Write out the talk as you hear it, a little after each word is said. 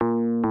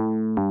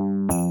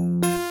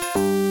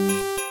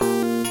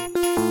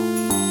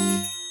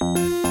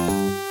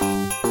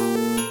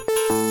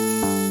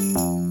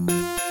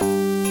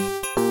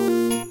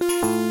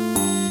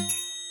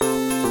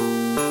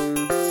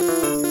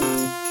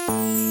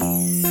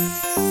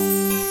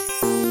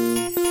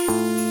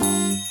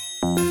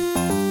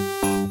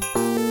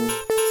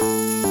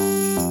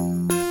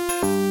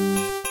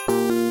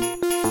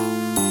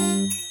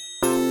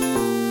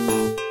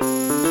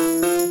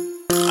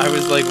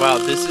Wow,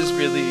 this is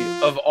really,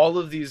 of all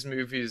of these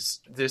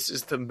movies, this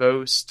is the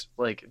most,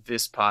 like,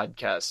 this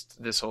podcast,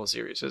 this whole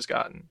series has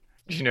gotten.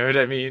 You know what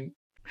I mean?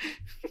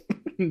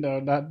 No,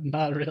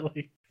 not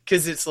really.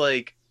 Because it's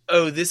like,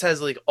 oh, this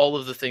has, like, all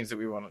of the things that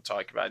we want to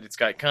talk about. It's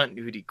got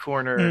Continuity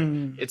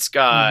Corner. It's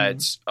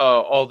got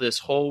all this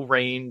whole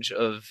range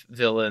of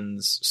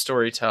villains,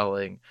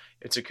 storytelling.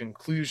 It's a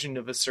conclusion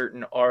of a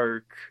certain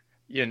arc,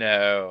 you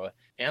know,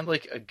 and,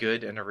 like, a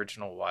good and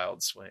original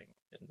wild swing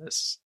in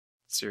this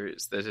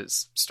series that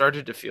has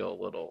started to feel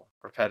a little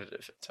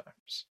repetitive at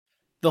times.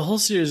 The whole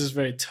series is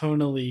very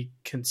tonally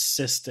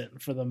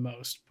consistent for the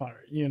most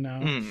part, you know?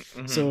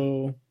 Mm-hmm.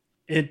 So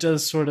it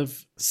does sort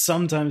of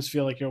sometimes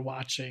feel like you're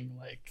watching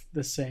like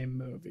the same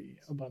movie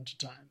a bunch of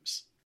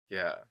times.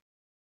 Yeah.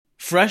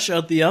 Fresh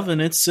out the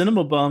oven, it's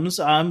Cinema Bums.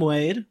 I'm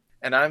Wade.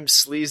 And I'm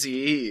Sleazy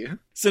E.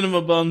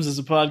 Cinema Bums is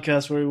a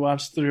podcast where we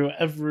watch through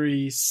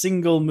every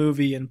single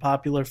movie in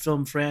popular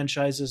film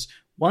franchises,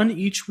 one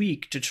each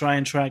week, to try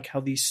and track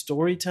how the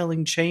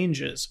storytelling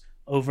changes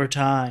over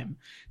time.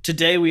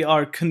 Today we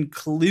are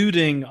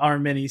concluding our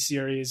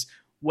miniseries,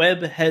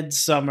 Webhead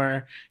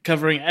Summer,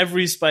 covering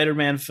every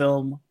Spider-Man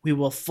film. We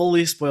will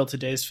fully spoil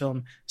today's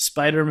film,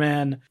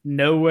 Spider-Man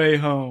No Way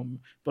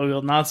Home, but we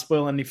will not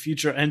spoil any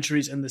future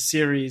entries in the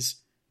series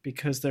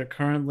because there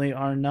currently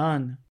are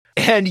none.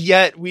 And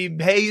yet we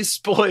may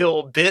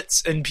spoil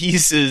bits and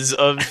pieces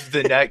of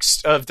the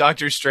next of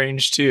Doctor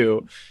Strange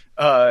 2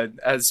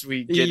 as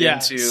we get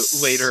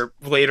into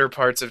later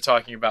parts of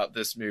talking about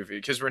this movie,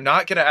 because we're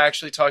not going to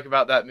actually talk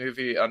about that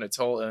movie on its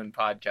whole own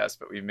podcast,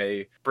 but we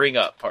may bring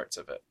up parts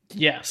of it.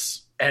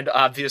 Yes. And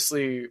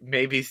obviously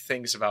maybe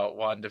things about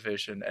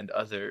WandaVision and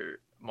other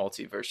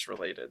multiverse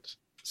related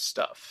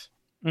stuff.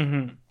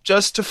 Mm-hmm.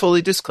 Just to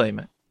fully disclaim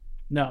it.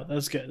 No,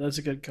 that's good. That's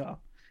a good call.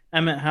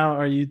 Emmett, how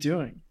are you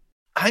doing?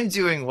 I'm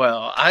doing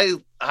well.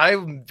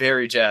 I'm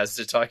very jazzed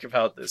to talk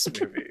about this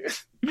movie.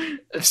 I'm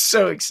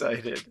so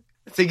excited.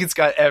 I think it's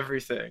got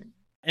everything.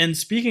 And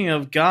speaking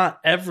of got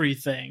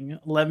everything,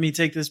 let me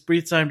take this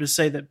brief time to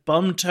say that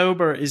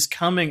Bumtober is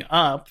coming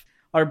up.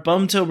 Our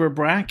Bumtober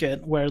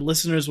bracket, where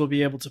listeners will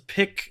be able to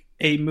pick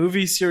a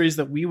movie series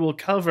that we will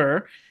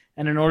cover.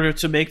 And in order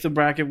to make the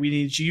bracket, we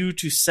need you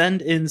to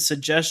send in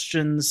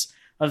suggestions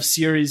of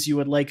series you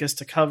would like us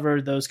to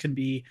cover. Those can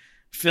be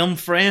film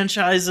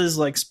franchises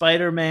like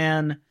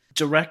Spider-Man,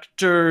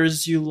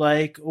 directors you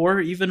like, or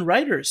even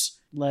writers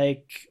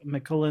like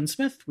McCullen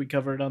Smith we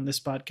covered on this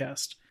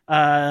podcast.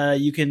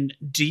 You can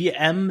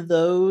DM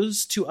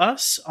those to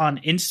us on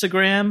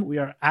Instagram. We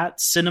are at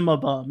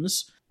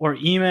CinemaBums, or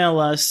email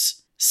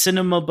us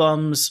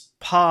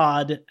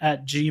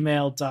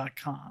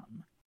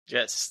cinemabumspod@gmail.com.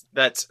 Yes,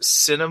 that's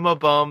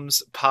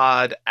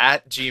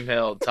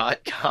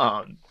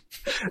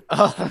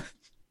cinemabumspod@gmail.com.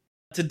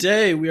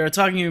 Today, we are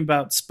talking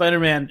about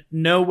Spider-Man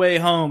No Way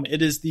Home.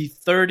 It is the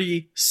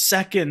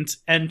 32nd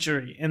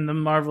entry in the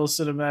Marvel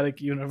Cinematic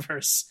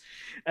Universe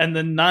and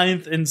the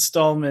 9th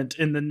installment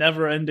in the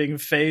never-ending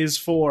Phase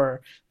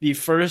 4, the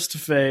first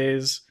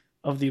phase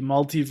of the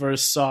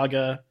multiverse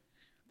saga.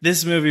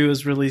 This movie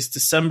was released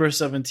December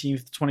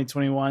 17th,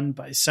 2021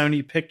 by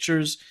Sony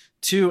Pictures,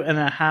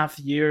 2.5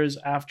 years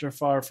after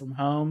Far From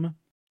Home.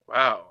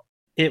 Wow.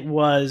 It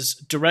was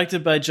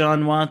directed by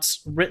John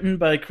Watts, written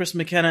by Chris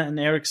McKenna and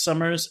Eric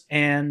Summers,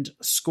 and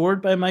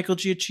scored by Michael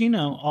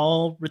Giacchino,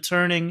 all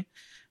returning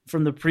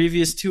from the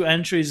previous 2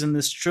 entries in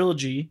this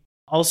trilogy,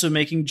 also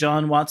making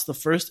John Watts the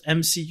first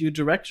MCU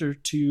director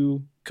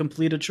to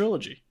complete a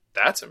trilogy.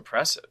 That's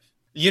impressive.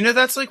 You know,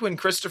 that's like when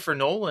Christopher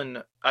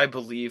Nolan, I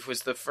believe,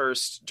 was the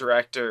first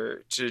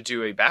director to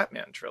do a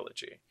Batman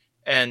trilogy.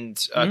 And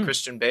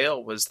Christian Bale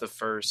was the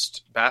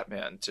first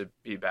Batman to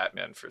be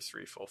Batman for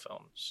 3 full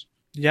films.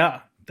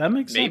 Yeah, that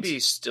makes sense. Maybe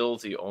still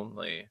the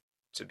only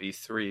to be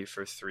 3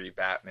 for 3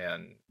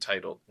 Batman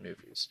titled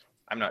movies.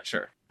 I'm not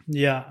sure.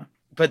 Yeah.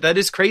 But that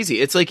is crazy.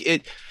 It's like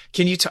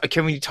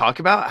can we talk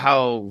about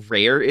how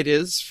rare it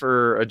is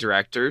for a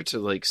director to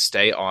like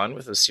stay on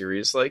with a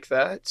series like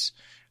that?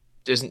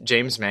 Doesn't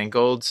James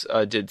Mangold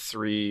did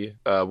 3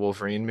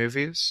 Wolverine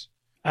movies?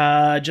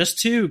 Just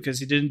 2, because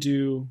he didn't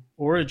do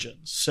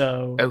Origins.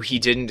 So he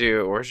didn't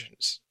do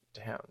Origins.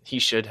 Damn, he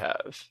should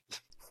have.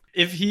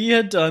 If he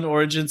had done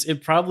Origins,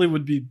 it probably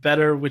would be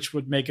better, which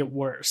would make it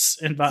worse,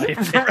 in my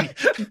opinion.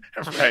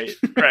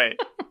 Right.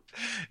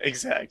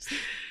 Exactly.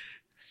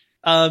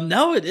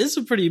 No, it is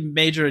a pretty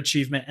major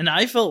achievement. And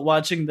I felt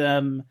watching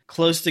them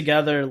close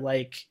together,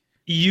 like,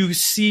 you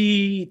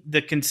see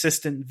the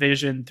consistent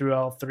vision through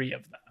all 3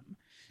 of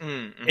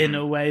them in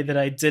a way that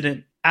I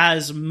didn't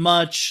as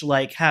much,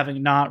 like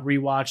having not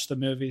rewatched the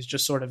movies,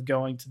 just sort of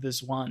going to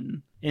this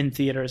one in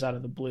theaters out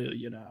of the blue,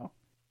 you know?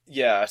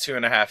 Yeah,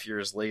 2.5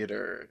 years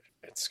later,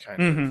 it's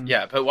kind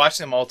of but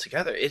watching them all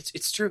together,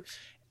 it's true.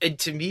 And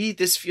to me,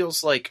 this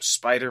feels like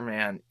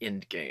Spider-Man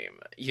Endgame.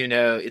 You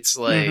know, it's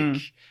like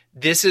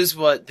this is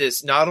what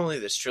not only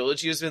this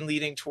trilogy has been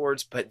leading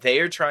towards, but they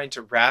are trying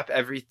to wrap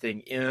everything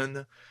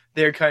in.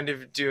 They're kind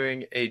of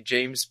doing a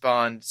James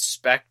Bond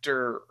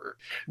Spectre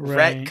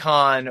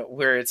retcon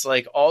where it's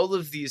like all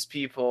of these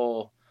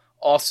people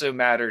also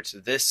matter to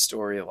this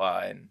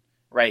storyline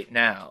right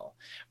now.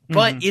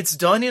 But it's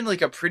done in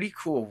like a pretty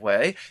cool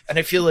way. And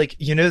I feel like,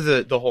 you know,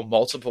 the whole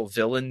multiple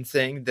villain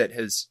thing that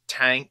has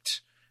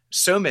tanked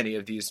so many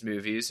of these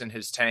movies and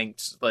has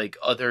tanked like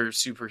other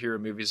superhero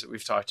movies that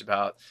we've talked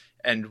about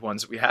and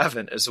ones that we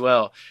haven't as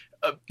well.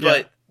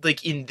 But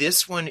like in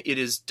this one, it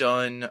is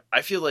done,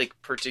 I feel like,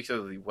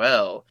 particularly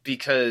well,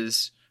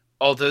 because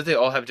although they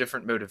all have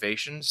different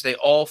motivations, they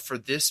all, for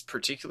this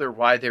particular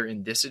why they're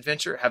in this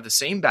adventure, have the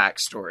same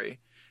backstory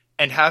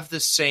and have the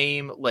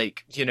same,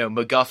 like, you know,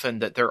 MacGuffin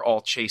that they're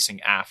all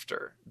chasing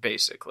after,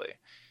 basically.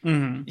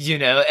 You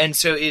know, and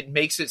so it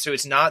makes it so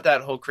it's not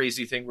that whole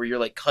crazy thing where you're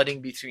like cutting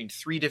between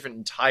 3 different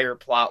entire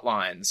plot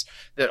lines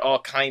that all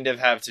kind of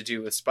have to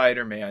do with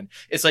Spider-Man.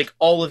 It's like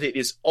all of it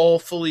is all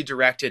fully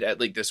directed at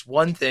like this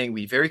one thing.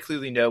 We very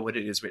clearly know what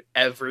it is, what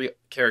every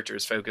character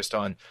is focused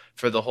on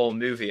for the whole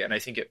movie. And I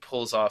think it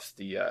pulls off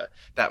the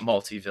that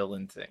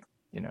multi-villain thing,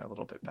 you know, a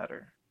little bit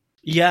better.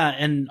 Yeah,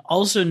 and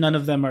also none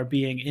of them are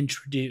being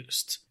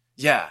introduced.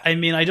 Yeah. I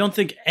mean, I don't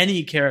think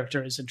any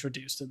character is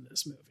introduced in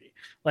this movie.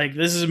 Like,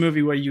 this is a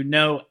movie where you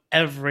know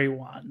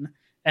everyone,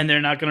 and they're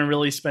not going to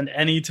really spend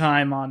any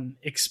time on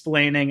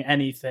explaining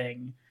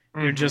anything.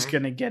 You're just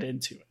going to get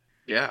into it.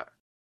 Yeah.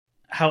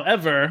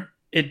 However,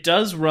 it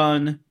does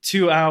run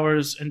 2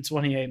 hours and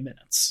 28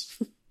 minutes,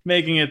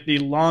 making it the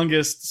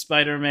longest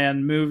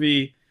Spider-Man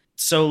movie,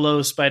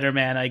 solo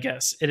Spider-Man, I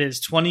guess. It is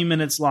 20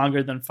 minutes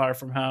longer than Far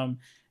From Home,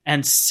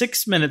 and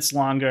 6 minutes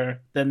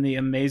longer than The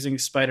Amazing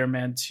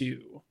Spider-Man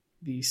 2,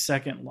 the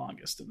second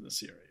longest in the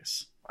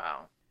series.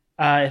 Wow.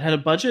 It had a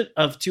budget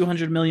of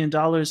 $200 million,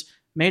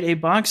 made a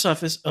box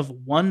office of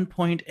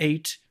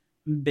 $1.8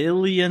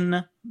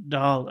 billion,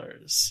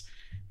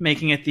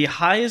 making it the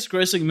highest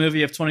grossing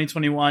movie of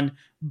 2021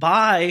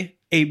 by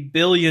 $1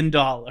 billion.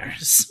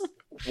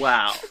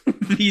 Wow.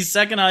 The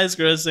second highest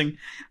grossing,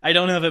 I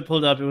don't have it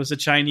pulled up. It was a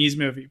Chinese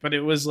movie, but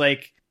it was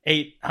like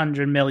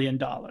 $800 million.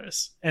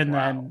 And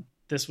then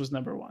this was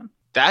number 1.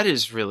 That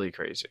is really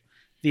crazy.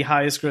 The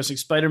highest grossing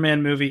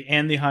Spider-Man movie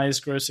and the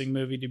highest grossing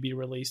movie to be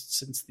released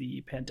since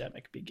the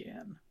pandemic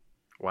began.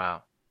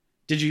 Wow.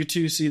 Did you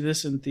two see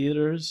this in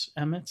theaters,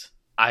 Emmett?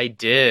 I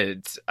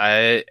did.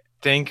 I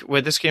think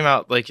this came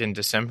out like in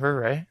December,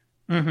 right?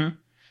 Mm-hmm.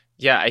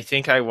 Yeah, I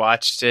think I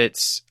watched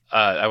it.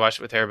 I watched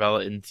it with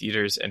Arabella in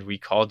theaters, and we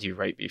called you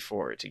right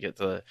before to get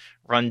the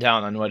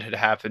rundown on what had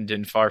happened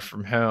in Far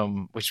From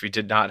Home, which we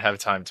did not have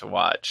time to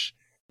watch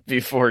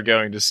before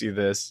going to see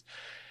this.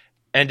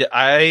 And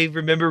I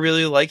remember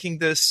really liking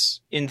this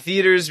in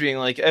theaters, being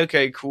like,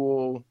 okay,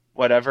 cool,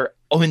 whatever.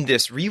 Oh, in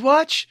this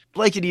rewatch,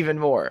 like it even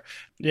more.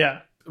 Yeah.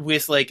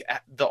 With like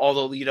all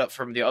the lead up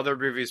from the other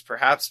movies,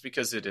 perhaps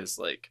because it is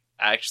like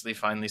actually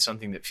finally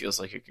something that feels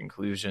like a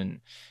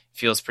conclusion,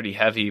 feels pretty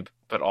heavy,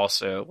 but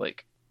also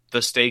like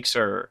the stakes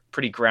are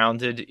pretty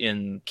grounded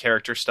in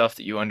character stuff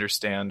that you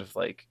understand of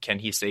like, can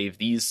he save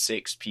these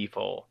 6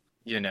 people,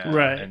 you know?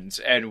 Right.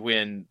 And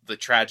when the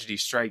tragedy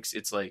strikes,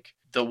 it's like,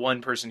 the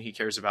one person he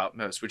cares about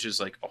most, which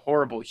is like a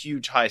horrible,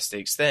 huge, high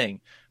stakes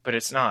thing, but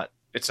it's not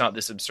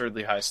this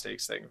absurdly high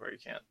stakes thing where you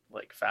can't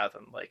like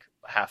fathom like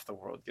half the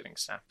world getting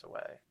snapped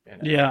away. You know?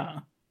 Yeah.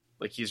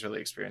 Like he's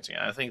really experiencing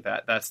it. I think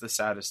that's the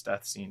saddest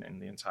death scene in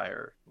the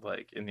entire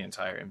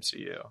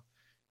MCU.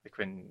 Like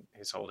when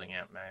he's holding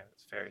Aunt May,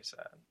 it's very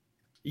sad.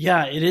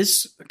 Yeah, it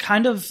is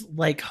kind of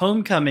like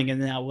Homecoming in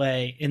that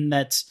way, in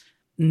that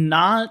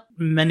not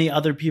many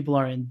other people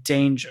are in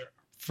danger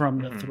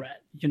from the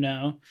threat, you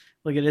know?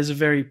 Like, it is a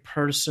very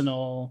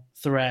personal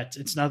threat.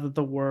 It's not that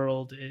the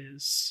world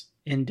is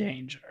in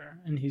danger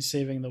and he's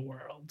saving the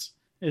world.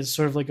 It's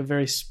sort of like a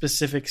very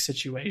specific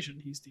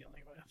situation he's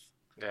dealing with.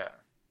 Yeah.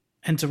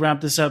 And to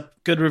wrap this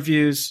up, good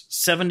reviews,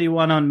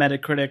 71 on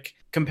Metacritic,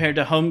 compared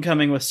to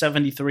Homecoming with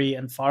 73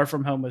 and Far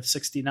From Home with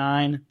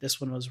 69. This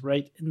one was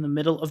right in the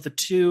middle of the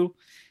two.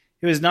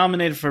 He was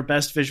nominated for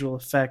Best Visual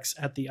Effects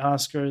at the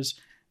Oscars.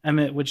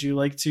 Emmett, would you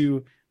like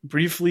to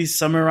briefly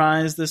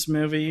summarize this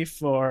movie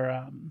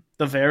for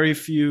the very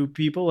few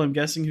people, I'm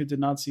guessing, who did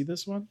not see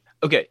this one?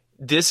 Okay,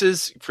 this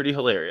is pretty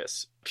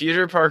hilarious.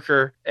 Peter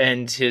Parker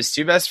and his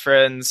 2 best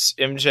friends,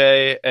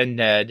 MJ and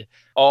Ned,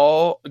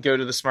 all go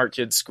to the smart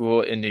kids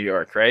school in New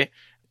York, right?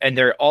 And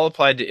they're all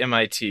applied to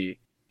MIT.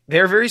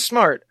 They're very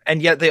smart,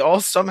 and yet they all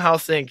somehow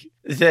think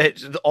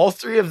that all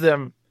 3 of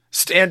them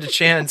stand a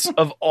chance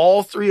of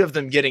all 3 of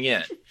them getting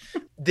in.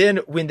 Then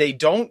when they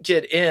don't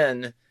get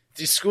in,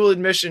 the school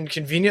admission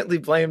conveniently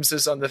blames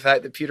this on the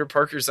fact that Peter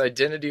Parker's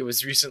identity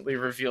was recently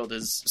revealed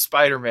as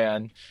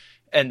Spider-Man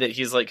and that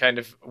he's like kind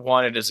of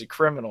wanted as a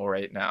criminal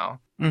right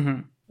now.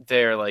 Mm-hmm.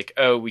 They're like,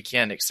 oh, we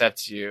can't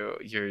accept you.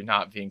 You're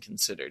not being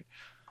considered.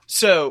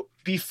 So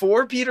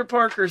before Peter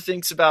Parker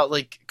thinks about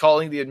like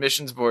calling the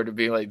admissions board and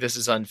being like, this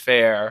is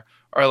unfair,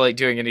 or like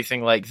doing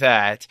anything like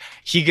that,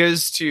 he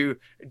goes to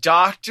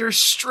Doctor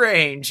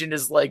Strange in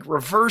his like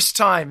reverse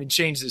time and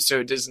changes it so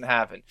it doesn't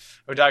happen.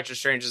 Or Doctor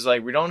Strange is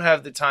like, we don't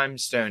have the time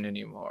stone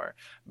anymore.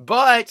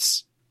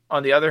 But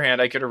on the other hand,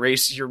 I could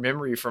erase your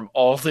memory from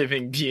all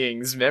living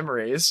beings'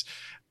 memories.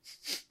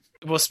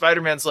 Well,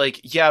 Spider-Man's like,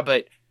 yeah,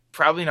 but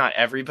probably not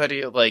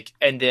everybody, like,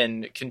 and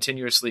then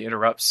continuously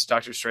interrupts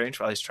Doctor Strange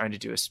while he's trying to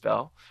do a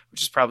spell,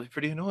 which is probably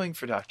pretty annoying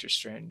for Doctor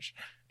Strange.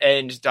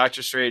 And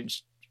Doctor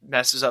Strange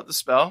messes up the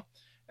spell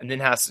and then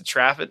has to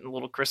trap it in a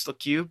little crystal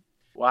cube.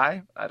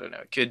 Why? I don't know.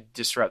 It could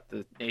disrupt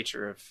the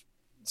nature of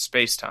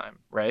space-time,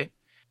 right?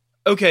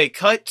 Okay,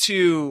 cut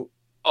to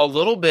a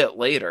little bit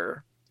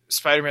later.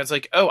 Spider-Man's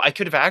like, oh, I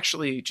could have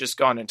actually just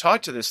gone and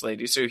talked to this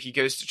lady. So he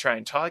goes to try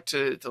and talk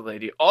to the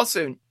lady.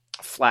 Also,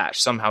 Flash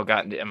somehow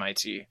got into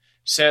MIT.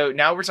 So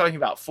now we're talking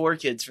about 4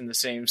 kids from the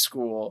same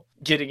school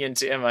getting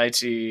into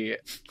MIT.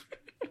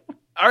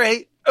 All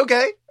right.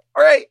 Okay.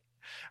 All right.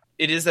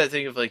 It is that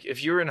thing of like,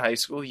 if you were in high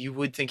school, you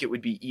would think it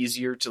would be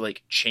easier to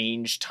like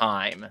change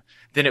time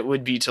than it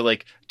would be to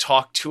like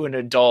talk to an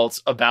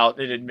adult about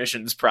an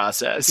admissions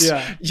process.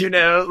 Yeah. You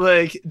know,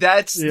 like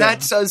that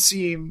does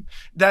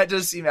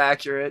seem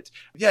accurate.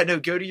 Yeah, no,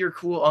 go to your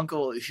cool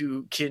uncle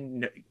who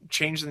can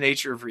change the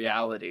nature of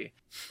reality.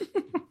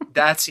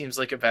 That seems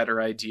like a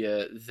better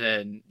idea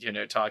than, you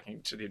know,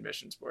 talking to the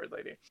admissions board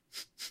lady.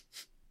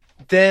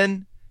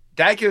 Then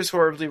that goes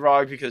horribly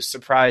wrong because,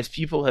 surprise,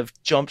 people have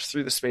jumped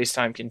through the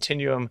space-time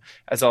continuum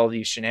as all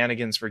these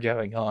shenanigans were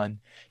going on.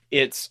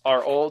 It's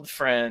our old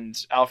friend,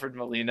 Alfred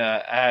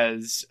Molina,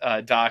 as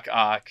Doc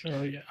Ock.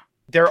 Oh, yeah.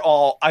 They're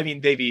all, I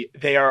mean, baby,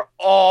 they are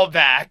all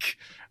back.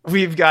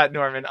 We've got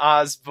Norman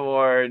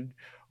Osborn.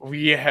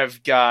 We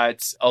have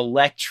got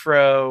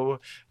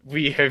Electro.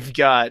 We have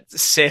got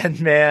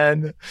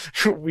Sandman.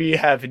 We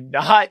have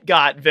not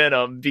got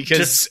Venom because...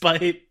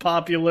 Despite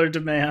popular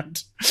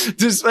demand.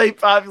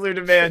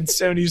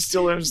 Sony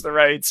still owns the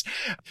rights.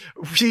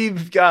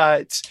 We've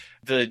got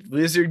the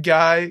lizard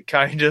guy,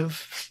 kind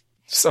of.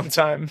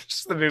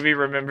 Sometimes the movie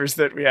remembers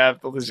that we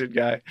have the lizard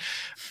guy.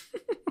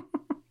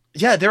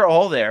 Yeah, they're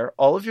all there.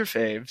 All of your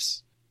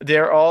faves.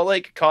 They're all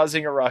like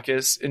causing a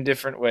ruckus in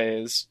different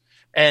ways.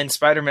 And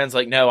Spider-Man's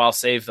like, no, I'll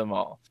save them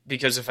all.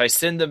 Because if I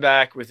send them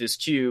back with his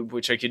cube,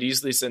 which I could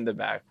easily send them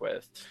back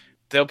with,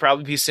 they'll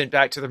probably be sent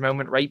back to the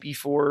moment right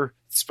before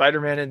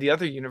Spider-Man in the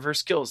other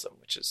universe kills them,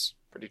 which is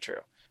pretty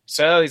true.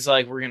 So he's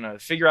like, we're going to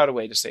figure out a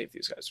way to save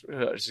these guys.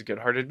 It's a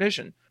good-hearted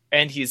mission.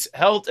 And he's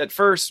helped at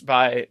first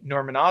by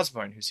Norman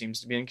Osborn, who seems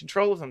to be in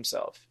control of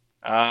himself.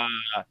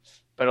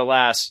 But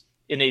alas,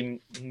 in a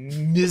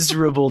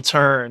miserable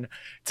turn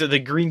to the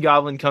Green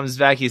Goblin comes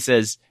back, he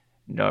says,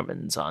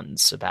 Norman's on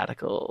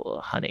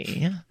sabbatical,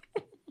 honey.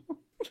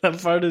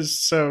 That part is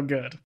so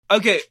good.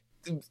 Okay,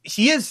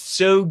 he is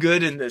so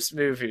good in this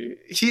movie.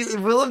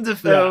 Willem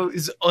Dafoe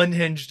is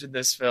unhinged in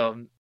this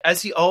film,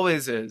 as he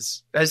always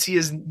is, as he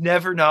has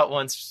never not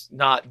once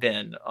not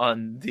been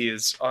on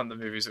the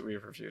movies that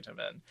we've reviewed him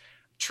in.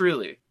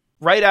 Truly.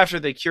 Right after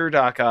they cure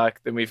Doc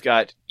Ock, then we've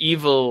got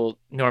evil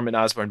Norman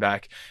Osborn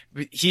back.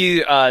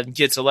 He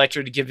gets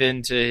Electro to give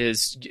in to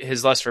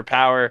his lust for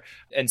power,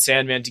 and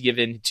Sandman to give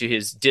in to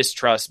his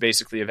distrust,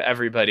 basically, of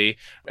everybody,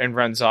 and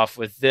runs off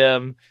with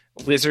them.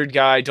 Lizard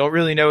guy, don't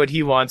really know what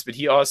he wants, but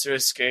he also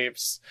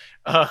escapes.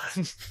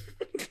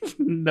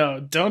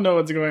 No, don't know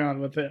what's going on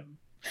with him.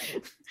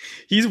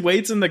 He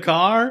waits in the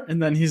car,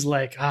 and then he's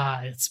like,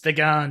 it's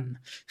begun.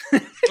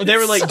 They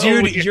were like, so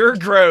dude, weird. You're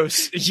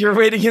gross. You're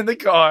waiting in the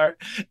car.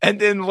 And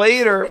then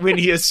later, when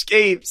he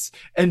escapes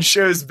and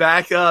shows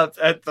back up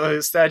at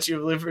the Statue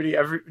of Liberty,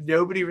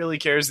 nobody really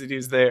cares that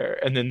he's there.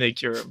 And then they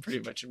cure him pretty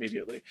much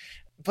immediately.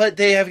 But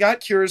they have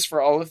got cures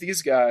for all of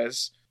these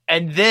guys.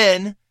 And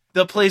then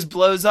the place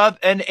blows up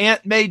and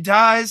Aunt May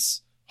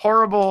dies.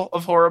 Horrible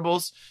of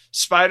horribles.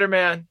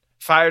 Spider-Man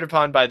fired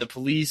upon by the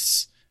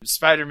police.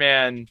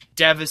 Spider-Man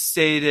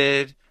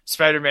devastated.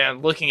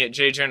 Spider-Man looking at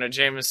J. Jonah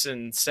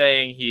Jameson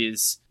saying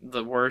he's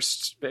the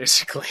worst,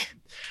 basically.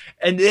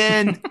 And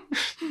then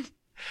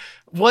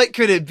what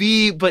could it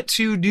be but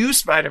 2 new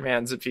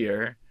Spider-Mans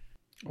appear?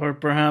 Or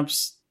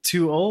perhaps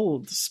 2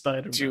 old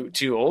Spider-Men.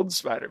 Two old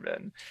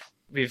Spider-Men.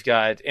 We've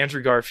got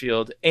Andrew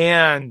Garfield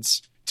and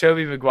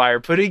Tobey Maguire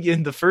putting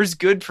in the first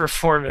good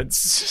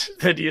performance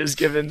that he has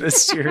given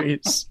this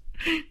series.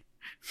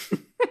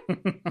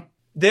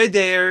 They're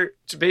there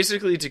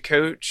to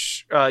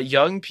coach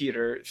young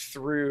Peter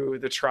through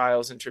the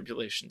trials and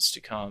tribulations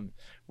to come,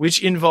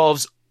 which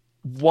involves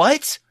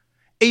what?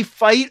 A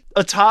fight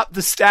atop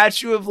the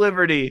Statue of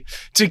Liberty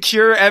to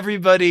cure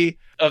everybody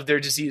of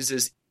their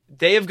diseases.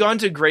 They have gone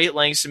to great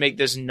lengths to make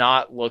this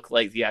not look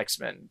like the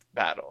X-Men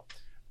battle.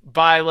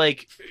 By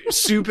like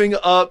souping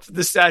up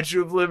the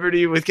Statue of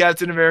Liberty with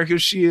Captain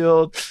America's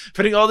shield,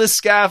 putting all this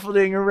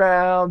scaffolding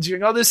around,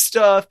 doing all this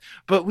stuff.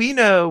 But we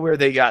know where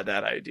they got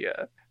that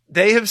idea.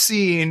 They have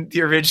seen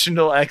the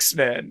original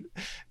X-Men.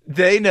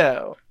 They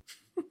know.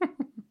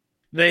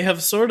 They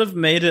have sort of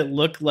made it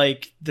look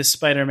like the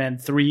Spider-Man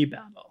 3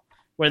 battle,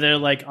 where they're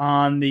like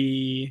on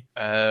the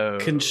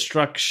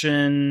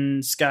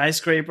construction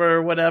skyscraper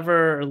or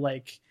whatever, or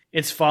like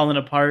it's fallen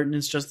apart and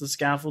it's just the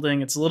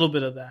scaffolding. It's a little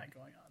bit of that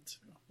going on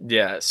too.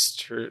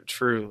 Yes,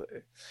 truly.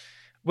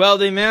 Well,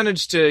 they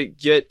managed to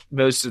get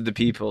most of the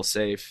people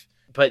safe.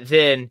 But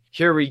then,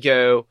 here we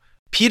go.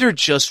 Peter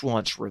just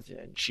wants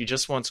revenge. He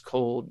just wants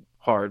cold,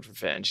 hard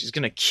revenge. He's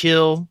going to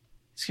kill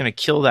He's gonna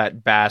kill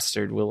that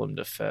bastard Willem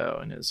Dafoe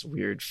and his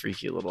weird,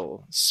 freaky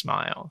little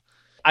smile.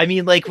 I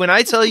mean, like, when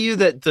I tell you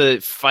that the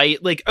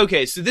fight, like,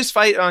 okay, so this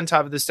fight on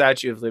top of the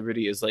Statue of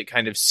Liberty is, like,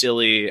 kind of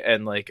silly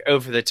and, like,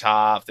 over the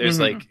top. There's,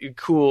 like,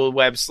 cool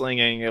web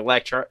slinging,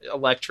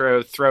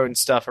 electro throwing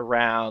stuff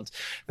around.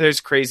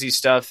 There's crazy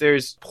stuff.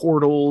 There's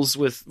portals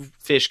with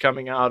fish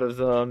coming out of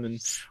them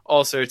and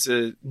all sorts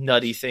of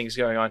nutty things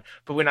going on.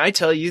 But when I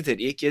tell you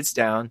that it gets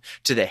down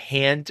to the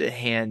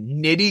hand-to-hand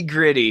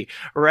nitty-gritty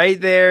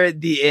right there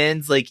at the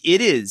end, like, it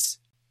is,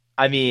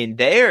 I mean,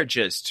 they are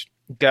just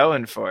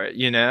going for it,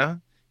 you know?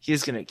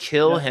 He's going to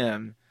kill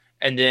him.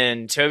 And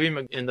then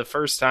Tobey, in the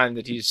first time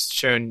that he's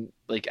shown,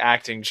 like,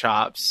 acting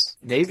chops,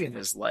 maybe in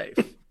his life,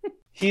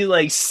 he,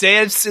 like,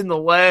 stands in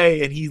the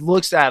way and he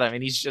looks at him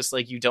and he's just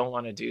like, you don't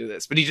want to do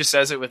this. But he just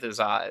says it with his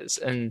eyes.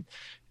 And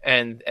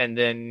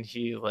then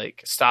he,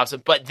 like, stops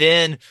him. But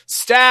then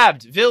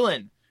stabbed,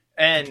 villain.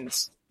 And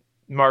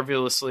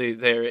marvelously,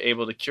 they're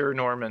able to cure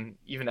Norman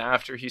even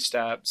after he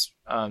stabs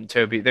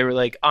Tobey. They were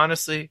like,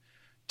 honestly,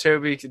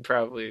 Tobey could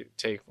probably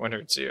take one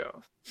or two.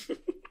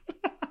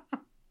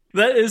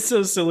 That is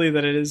so silly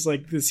that it is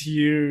like this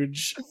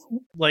huge,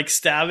 like,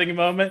 stabbing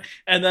moment,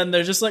 and then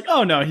they're just like,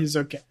 "Oh no, he's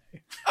okay.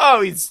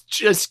 Oh, he's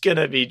just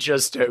gonna be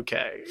just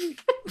okay."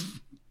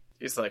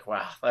 He's like,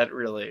 "Wow, that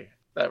really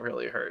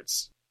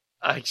hurts.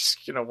 I'm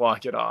just gonna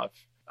walk it off."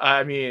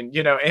 I mean,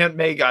 you know, Aunt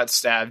May got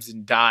stabbed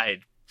and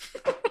died.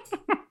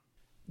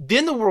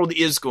 Then the world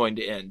is going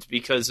to end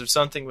because of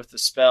something with the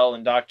spell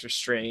and Doctor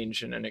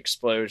Strange and an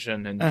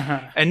explosion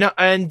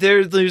and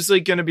there's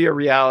like going to be a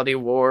reality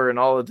war and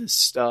all of this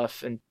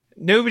stuff, and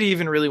nobody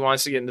even really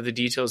wants to get into the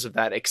details of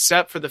that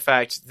except for the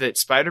fact that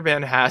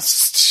Spider-Man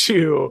has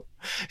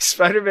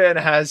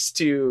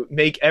to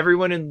make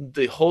everyone in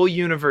the whole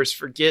universe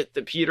forget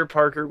that Peter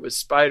Parker was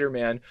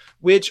Spider-Man,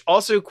 which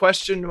also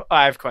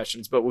I have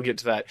questions, but we'll get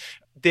to that.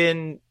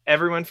 Then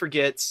everyone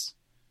forgets.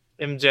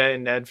 MJ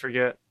and Ned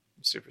forget.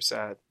 Super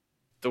sad.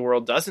 The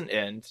world doesn't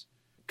end.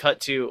 Cut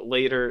to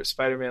later,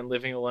 Spider-Man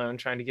living alone,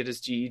 trying to get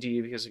his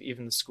GED because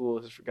even the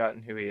school has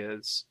forgotten who he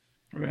is.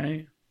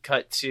 Right.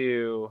 Cut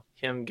to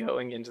him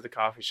going into the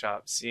coffee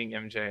shop, seeing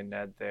MJ and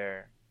Ned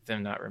there,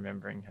 them not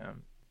remembering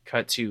him.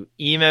 Cut to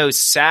emo,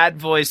 sad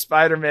voice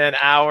Spider-Man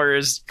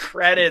hours.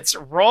 Credits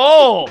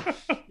roll.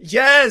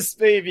 Yes,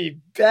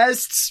 baby.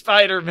 Best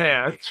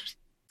Spider-Man.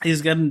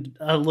 He's got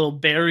a little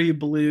berry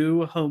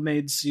blue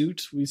homemade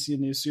suit. We see a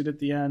new suit at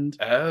the end.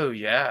 Oh,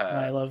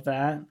 yeah. I love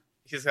that.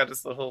 He's got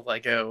his little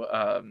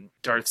Lego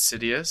Darth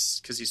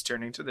Sidious because he's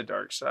turning to the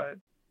dark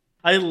side.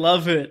 I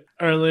love it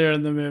earlier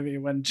in the movie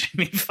when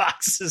Jamie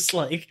Foxx is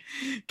like,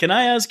 "Can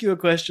I ask you a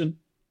question?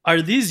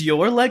 Are these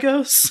your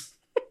Legos?"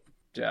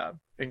 Yeah,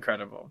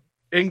 incredible.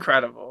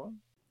 Incredible.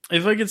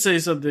 If I could say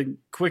something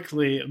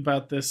quickly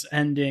about this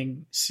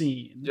ending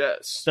scene.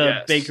 Yes.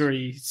 The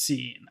bakery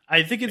scene.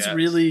 I think it's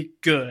really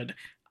good.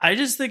 I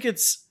just think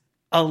it's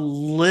a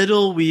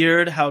little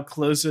weird how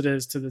close it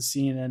is to the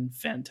scene in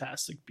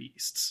Fantastic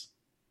Beasts.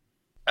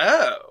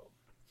 Oh.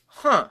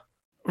 Huh.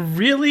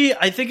 Really?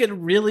 I think it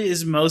really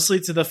is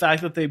mostly to the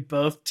fact that they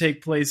both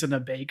take place in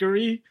a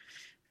bakery,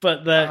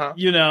 but that,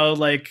 you know,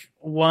 like,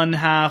 one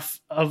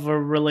half of a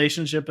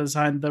relationship has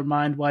had their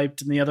mind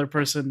wiped and the other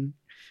person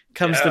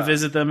comes to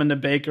visit them in the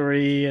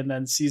bakery and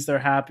then sees they're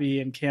happy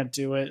and can't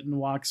do it and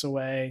walks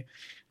away.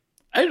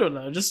 I don't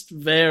know, just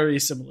very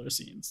similar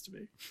scenes to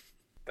me.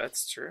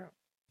 That's true.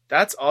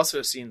 That's also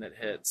a scene that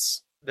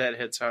hits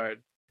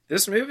hard.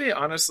 This movie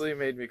honestly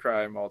made me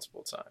cry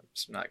multiple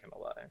times. I'm not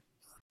gonna lie.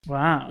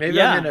 Wow.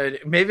 Maybe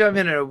I'm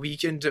in a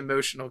weakened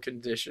emotional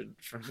condition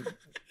from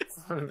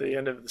the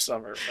end of the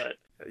summer, but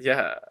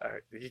yeah,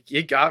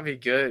 it got me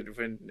good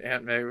when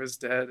Aunt May was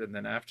dead, and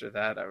then after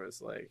that, I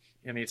was like,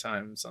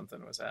 anytime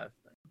something was happening.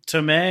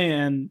 Tomei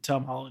and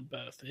Tom Holland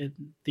both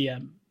in the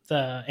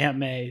Aunt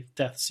May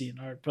death scene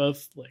are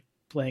both like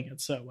playing it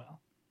so well.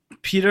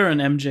 Peter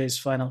and MJ's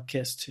final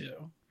kiss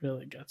too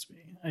really gets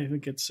me. I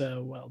think it's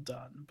so well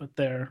done, but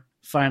their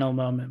final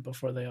moment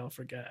before they all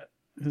forget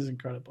is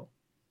incredible.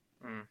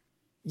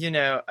 You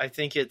know, I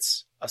think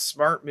it's a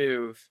smart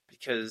move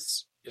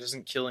because it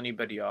doesn't kill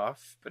anybody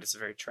off, but it's a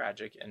very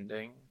tragic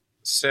ending.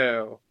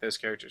 So those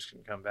characters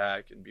can come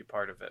back and be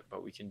part of it,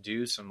 but we can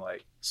do some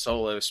like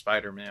solo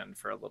Spider-Man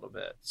for a little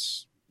bit,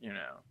 you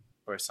know,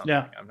 or something.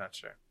 Yeah. I'm not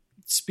sure.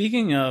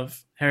 Speaking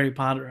of Harry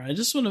Potter, I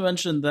just want to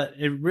mention that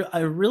it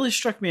really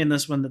struck me in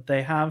this one that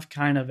they have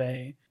kind of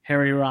a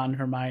Harry, Ron,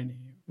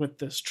 Hermione with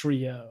this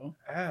trio.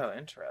 Oh,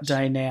 interesting.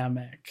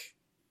 Dynamic.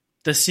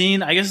 The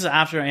scene, I guess, is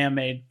after Aunt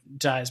May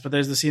dies, but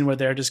there's the scene where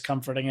they're just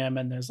comforting him,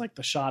 and there's like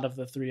the shot of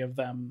the three of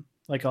them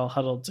like all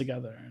huddled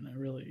together, and it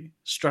really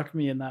struck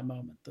me in that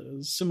moment. That it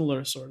was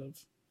similar sort of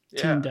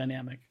team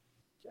dynamic.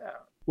 Yeah.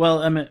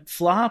 Well, Emmett,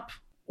 flop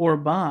or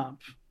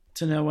bop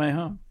to No Way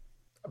Home?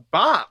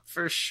 Bop,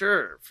 for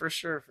sure.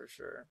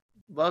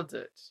 Loved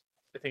it.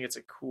 I think it's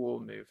a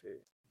cool movie.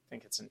 I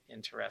think it's an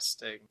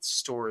interesting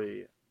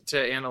story to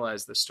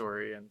analyze the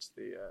story and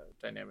the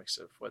dynamics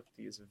of what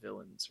these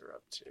villains are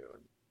up to.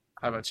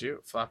 How about you?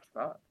 Flop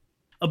or bop?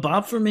 A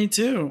bop for me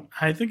too.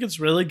 I think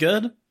it's really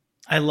good.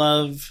 I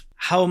love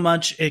how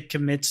much it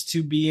commits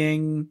to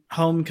being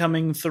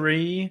Homecoming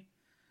 3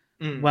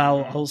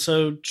 while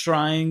also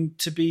trying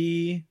to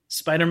be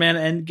Spider-Man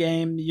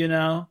Endgame, you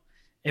know?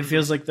 It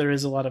feels like there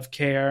is a lot of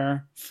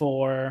care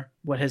for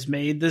what has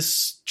made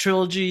this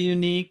trilogy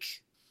unique,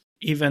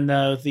 even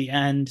though the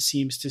end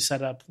seems to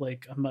set up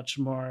like a much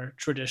more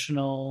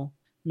traditional,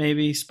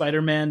 maybe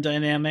Spider-Man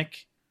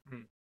dynamic.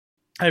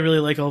 I really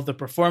like all of the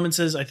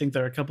performances. I think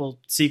there are a couple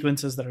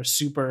sequences that are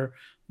super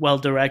well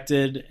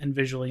directed and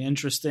visually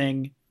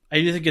interesting.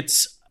 I do think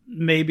it's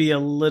maybe a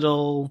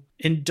little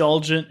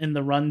indulgent in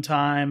the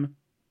runtime,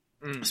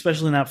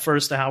 especially in that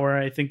first hour.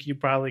 I think you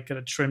probably could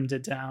have trimmed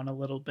it down a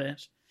little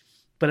bit.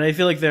 But I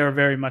feel like they're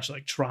very much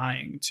like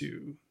trying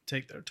to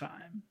take their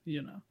time,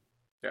 you know?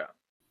 Yeah.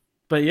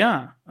 But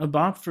yeah, a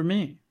bop for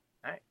me.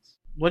 Nice.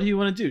 What do you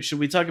want to do? Should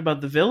we talk about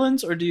the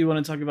villains, or do you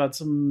want to talk about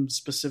some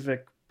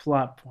specific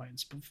plot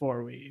points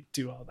before we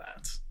do all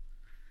that?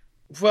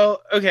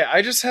 Well, okay,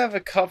 I just have a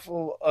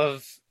couple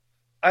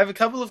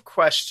of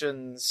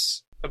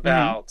questions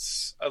about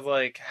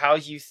like how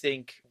you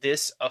think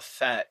this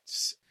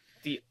affects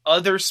the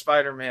other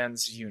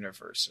Spider-Man's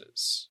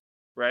universes,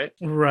 right?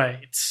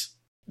 Right.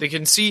 The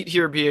conceit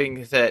here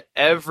being that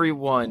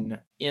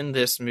everyone in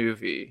this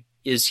movie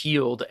is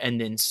healed and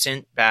then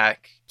sent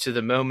back to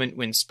the moment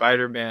when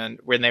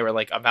when they were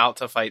like about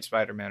to fight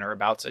Spider-Man or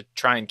about to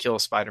try and kill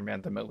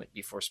Spider-Man the moment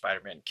before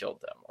Spider-Man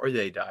killed them, or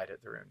they died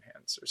at their own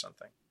hands or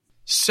something.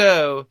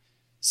 So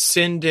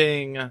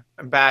sending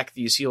back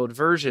these healed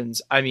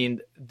versions, I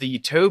mean, the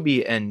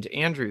Toby and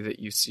Andrew that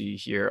you see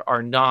here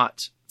are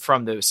not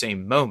from those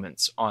same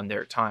moments on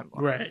their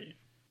timeline. Right.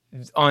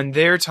 On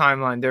their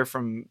timeline, they're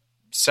from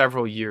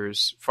several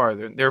years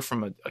farther. They're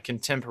from a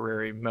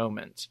contemporary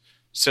moment.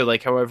 So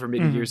like however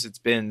many years it's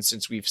been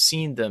since we've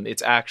seen them,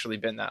 it's actually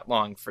been that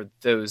long for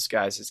those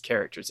guys as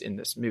characters in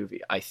this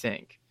movie, I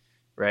think.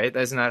 Right?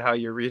 Isn't that how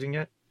you're reading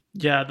it?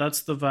 Yeah,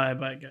 that's the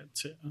vibe I get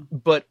too.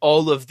 But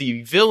all of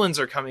the villains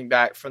are coming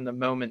back from the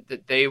moment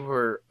that they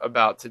were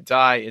about to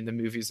die in the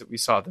movies that we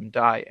saw them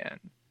die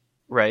in.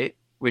 Right?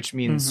 Which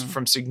means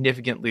from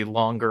significantly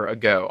longer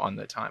ago on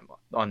the timeline,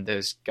 on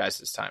those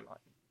guys' timeline.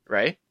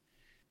 Right?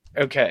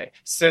 Okay,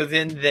 so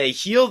then they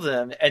heal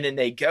them, and then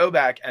they go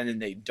back, and then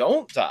they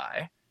don't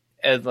die.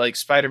 And, like,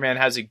 Spider-Man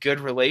has a good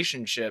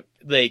relationship.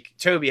 Like,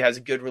 Toby has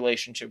a good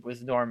relationship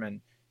with Norman,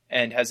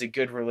 and has a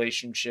good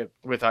relationship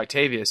with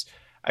Octavius.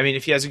 I mean,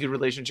 if he has a good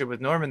relationship with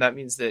Norman, that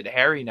means that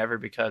Harry never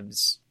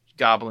becomes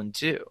Goblin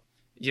too,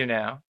 you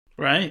know?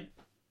 Right.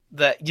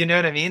 That, you know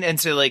what I mean?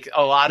 And so, like,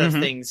 a lot of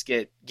things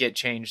get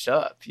changed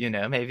up, you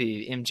know?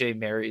 Maybe MJ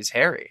marries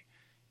Harry,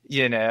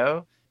 you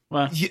know?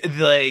 Well,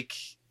 like...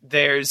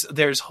 There's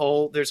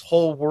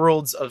whole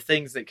worlds of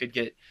things that could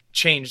get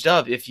changed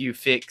up if you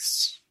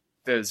fix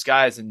those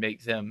guys and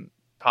make them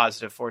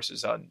positive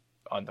forces on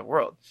the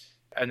world.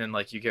 And then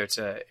like you go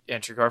to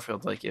Andrew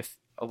Garfield, like if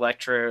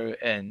Electro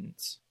and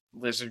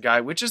Lizard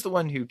Guy, which is the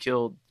one who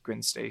killed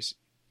Gwen Stacy?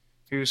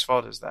 Whose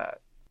fault is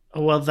that?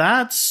 Well,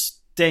 that's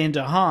Dane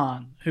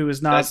DeHaan, who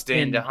is not. That's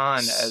Dane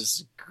DeHaan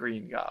as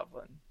Green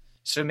Goblin.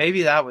 So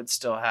maybe that would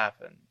still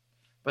happen,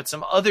 but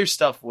some other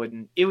stuff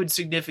wouldn't. It would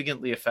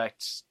significantly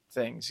affect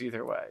things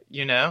either way,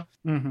 you know?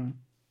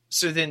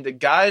 So then the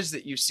guys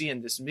that you see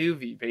in this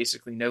movie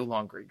basically no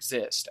longer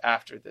exist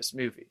after this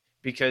movie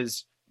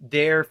because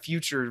their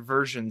future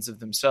versions of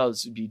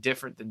themselves would be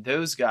different than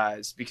those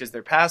guys because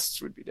their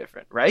pasts would be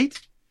different, right?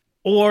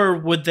 Or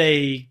would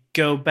they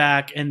go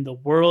back and the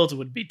world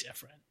would be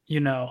different, you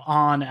know,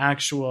 on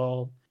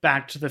actual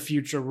Back to the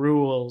Future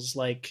rules,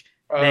 like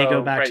they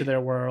go back to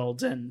their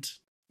world and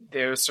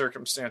their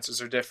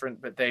circumstances are different,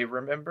 but they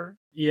remember?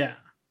 Yeah.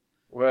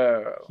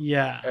 Whoa.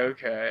 Yeah.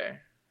 Okay.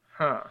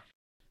 Huh.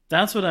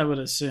 That's what I would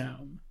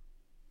assume.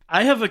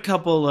 I have a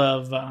couple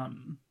of,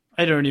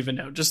 I don't even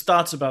know, just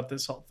thoughts about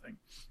this whole thing.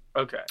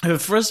 Okay.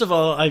 First of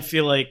all, I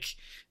feel like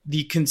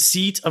the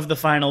conceit of the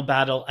final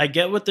battle, I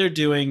get what they're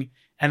doing,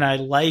 and I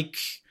like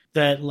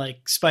that,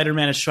 like,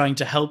 Spider-Man is trying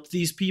to help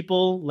these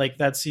people. Like,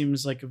 that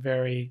seems like a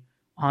very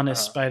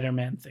honest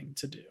Spider-Man thing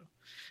to do.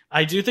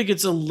 I do think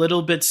it's a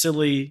little bit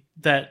silly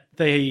that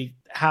they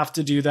have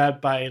to do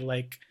that by,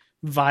 like,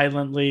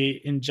 violently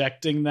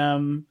injecting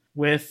them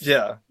with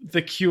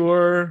the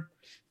cure.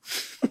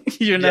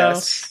 You know,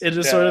 it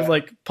is sort of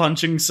like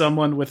punching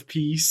someone with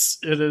peace.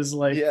 It is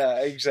like, yeah,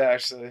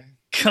 exactly,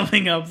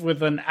 coming up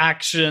with an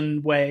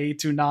action way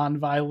to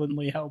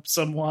non-violently help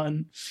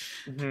someone.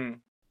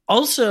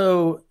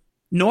 Also,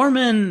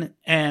 Norman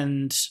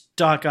and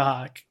Doc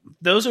Ock,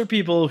 those are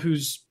people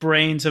whose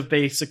brains have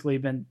basically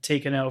been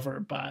taken over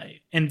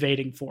by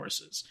invading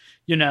forces,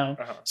 you know?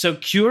 So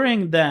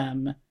curing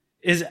them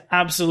is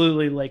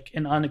absolutely like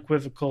an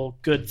unequivocal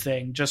good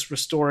thing, just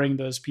restoring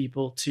those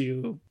people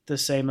to the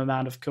same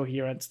amount of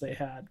coherence they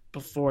had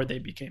before they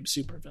became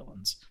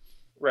supervillains.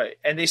 Right.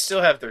 And they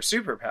still have their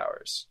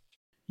superpowers.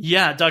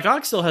 Yeah, Doc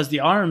Ock still has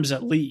the arms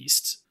at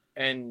least.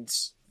 And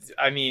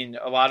I mean,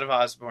 a lot of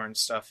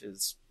Osborn's stuff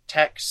is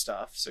tech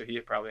stuff, so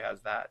he probably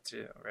has that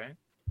too, right?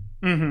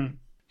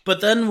 But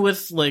then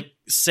with like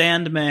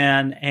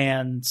Sandman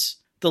and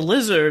the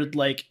lizard,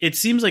 like, it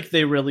seems like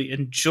they really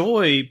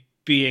enjoy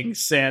being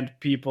sand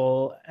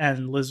people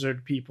and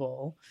lizard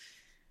people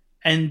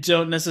and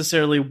don't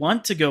necessarily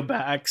want to go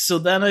back. So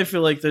then I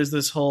feel like there's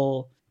this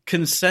whole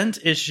consent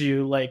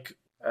issue, like,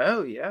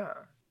 oh yeah,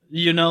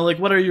 you know, like,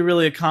 what are you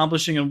really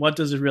accomplishing and what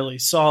does it really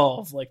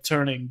solve? Like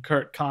turning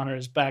Kurt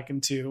Connors back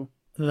into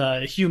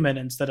the human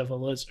instead of a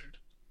lizard.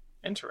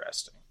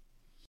 Interesting.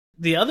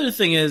 The other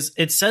thing is,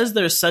 it says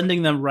they're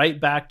sending them right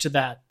back to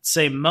that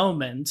same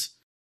moment,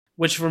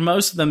 which for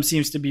most of them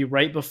seems to be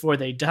right before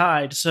they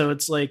died. So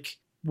it's like,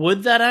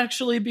 would that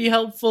actually be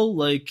helpful?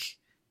 Like,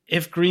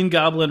 if Green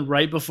Goblin,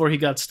 right before he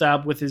got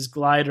stabbed with his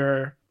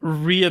glider,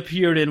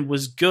 reappeared and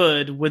was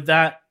good, would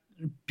that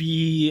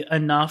be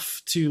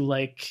enough to,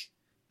 like,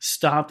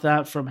 stop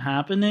that from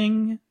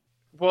happening?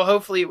 Well,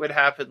 hopefully it would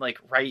happen, like,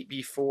 right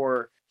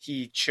before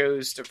he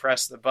chose to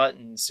press the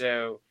button.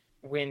 So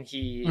when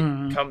he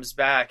comes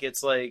back,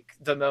 it's like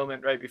the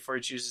moment right before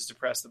he chooses to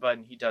press the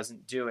button, he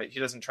doesn't do it. He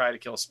doesn't try to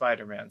kill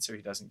Spider-Man, so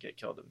he doesn't get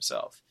killed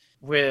himself.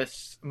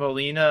 With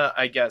Molina,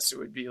 I guess it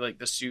would be like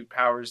the suit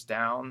powers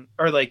down,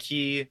 or like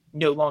he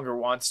no longer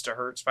wants to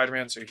hurt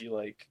Spider-Man, so he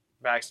like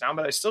backs down.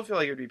 But I still feel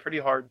like it would be pretty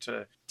hard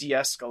to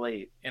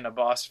de-escalate in a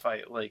boss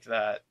fight like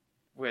that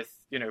with,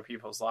 you know,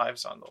 people's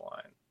lives on the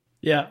line.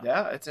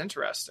 Yeah, it's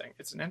interesting.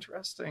 It's an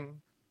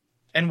interesting.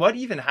 And what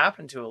even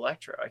happened to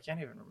Electro? I can't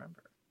even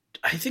remember.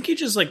 I think he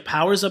just like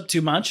powers up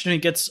too much and he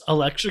gets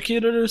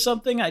electrocuted or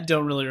something. I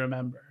don't really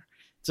remember.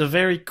 It's a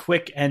very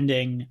quick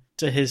ending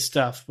to his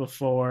stuff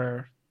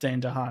before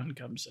Dane DeHaan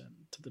comes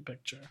into the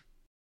picture.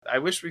 I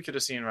wish we could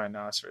have seen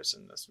Rhinoceros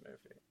in this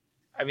movie.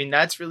 I mean,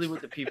 that's really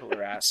what the people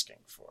are asking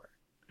for.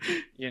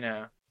 You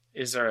know,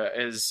 is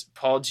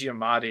Paul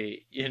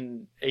Giamatti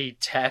in a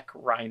tech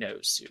rhino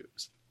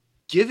suit?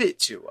 Give it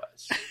to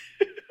us.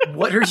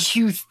 What are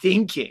you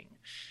thinking?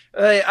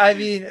 I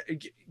mean,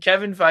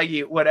 Kevin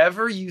Feige,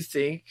 whatever you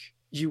think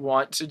you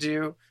want to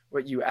do,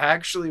 what you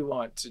actually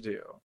want to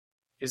do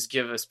is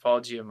give us Paul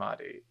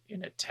Giamatti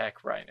in a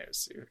tech rhino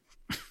suit.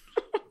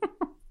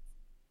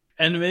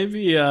 And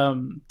maybe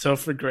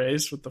Topher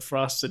Grace with the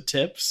frosted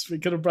tips. We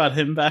could have brought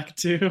him back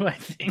too, I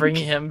think. Bring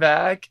him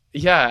back?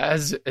 Yeah,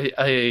 as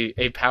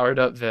a powered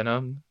up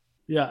Venom.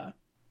 Yeah.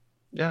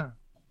 Yeah,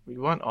 we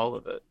want all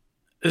of it.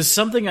 Is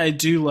something I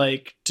do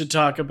like to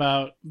talk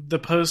about the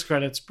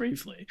post-credits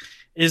briefly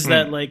is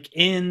that, like,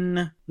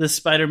 in the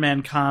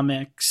Spider-Man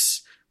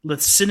comics, the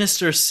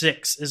Sinister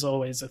Six is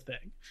always a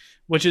thing,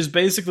 which is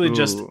basically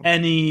just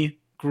any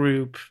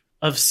group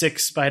of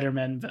 6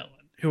 Spider-Man villains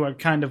who are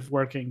kind of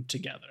working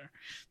together.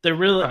 They're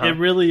really, it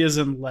really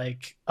isn't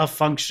like a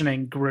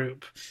functioning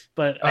group,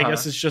 but I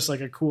guess it's just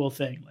like a cool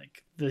thing,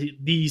 like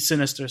the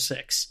Sinister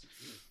Six.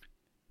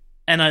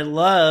 And I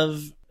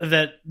love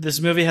that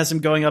this movie has him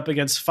going up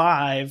against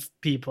 5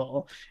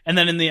 people. And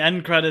then in the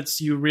end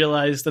credits, you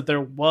realize that there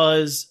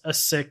was a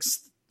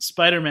 6th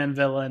Spider-Man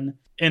villain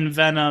in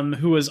Venom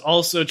who was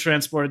also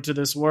transported to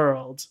this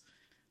world.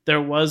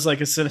 There was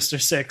like a Sinister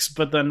Six,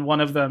 but then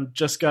one of them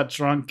just got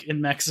drunk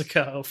in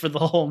Mexico for the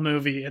whole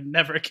movie and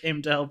never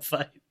came to help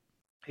fight.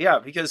 Yeah,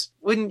 because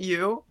wouldn't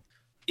you?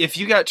 If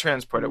you got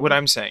transported, what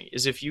I'm saying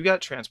is if you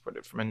got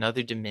transported from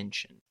another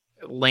dimension,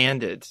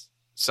 landed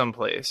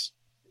someplace,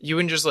 you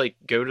wouldn't just like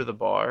go to the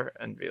bar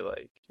and be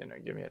like, you know,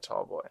 give me a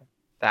tall boy.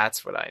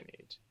 That's what I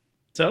need.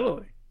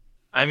 Totally.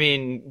 I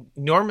mean,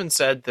 Norman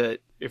said that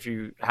if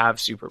you have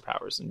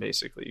superpowers, then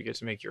basically you get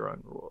to make your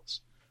own rules.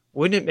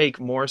 Wouldn't it make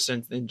more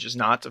sense than just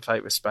not to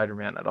fight with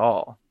Spider-Man at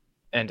all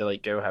and to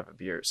like go have a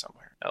beer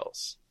somewhere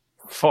else,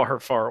 far,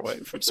 far away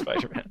from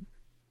Spider-Man?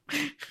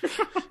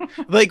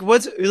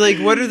 What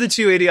are the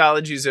two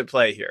ideologies at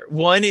play here?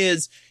 One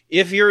is,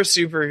 if you're a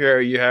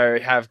superhero, you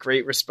have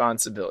great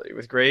responsibility.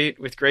 With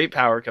great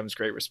power comes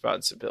great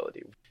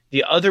responsibility.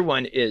 The other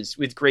one is,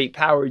 with great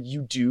power,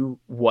 you do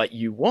what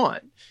you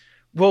want.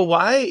 Well,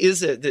 why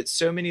is it that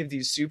so many of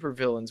these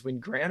supervillains, when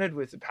granted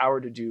with the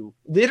power to do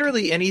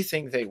literally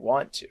anything they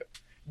want to,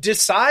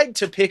 decide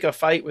to pick a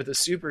fight with a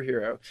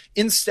superhero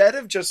instead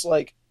of just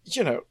like,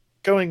 you know,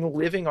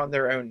 living on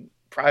their own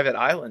private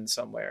island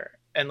somewhere?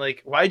 And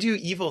like, why do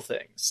evil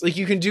things? Like,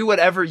 you can do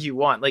whatever you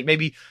want. Like,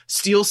 maybe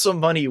steal some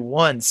money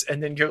once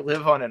and then go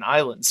live on an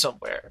island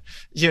somewhere,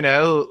 you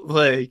know,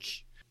 like,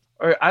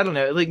 or I don't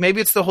know, like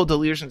maybe it's the whole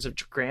delusions of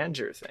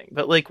grandeur thing.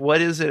 But like, what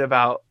is it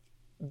about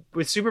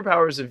with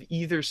superpowers of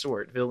either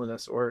sort,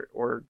 villainous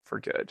or for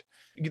good?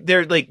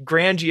 They're like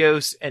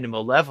grandiose and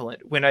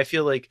malevolent, when I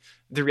feel like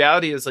the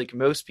reality is like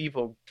most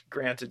people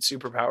granted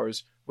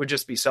superpowers would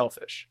just be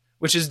selfish,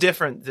 which is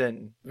different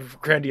than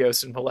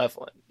grandiose and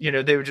malevolent. You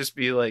know, they would just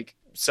be like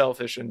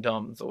selfish and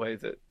dumb the way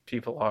that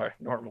people are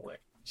normally,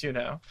 you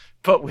know,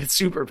 but with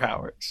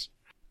superpowers.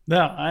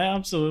 No, I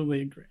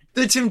absolutely agree.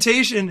 The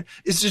temptation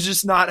is to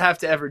just not have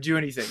to ever do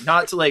anything,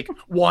 not to like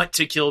want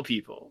to kill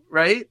people,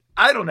 right?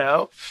 I don't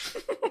know.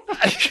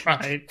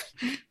 Right.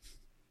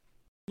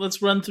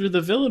 Let's run through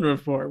the villain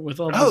report with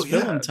all this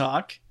villain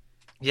talk.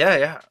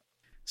 Yeah.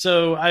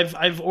 So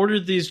I've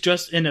ordered these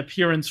just in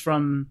appearance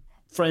from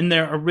in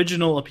their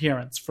original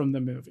appearance from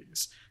the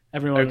movies.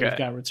 Everyone we've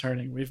got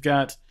returning. We've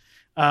got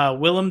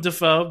Willem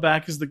Dafoe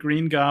back as the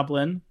Green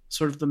Goblin,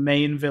 sort of the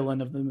main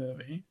villain of the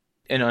movie.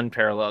 An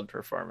unparalleled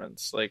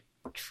performance, like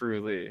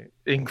truly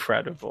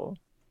incredible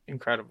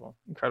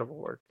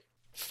work.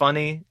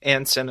 Funny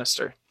and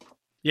sinister.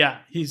 Yeah,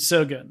 he's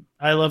so good.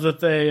 I love that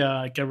they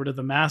get rid of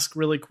the mask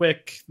really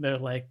quick. They're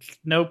like,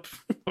 nope,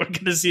 we're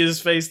going to see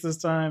his face this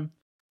time.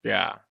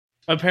 Yeah.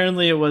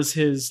 Apparently it was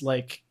his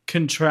like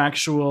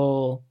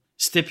contractual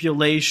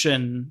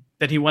stipulation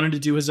that he wanted to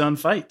do his own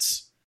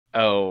fights.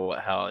 Oh,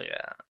 hell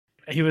yeah.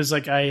 He was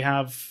like, I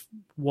have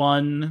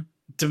one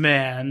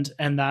demand,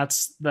 and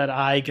that's that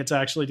I get to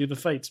actually do the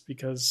fights,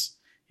 because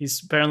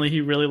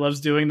he really loves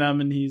doing them,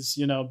 and he's,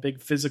 you know, a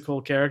big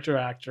physical character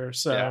actor.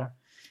 So yeah.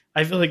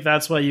 I feel like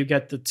that's why you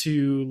get the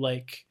two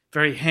like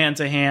very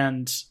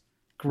hand-to-hand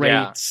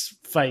great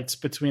fights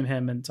between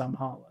him and Tom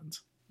Holland.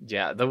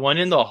 Yeah, the one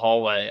in the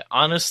hallway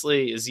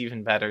honestly is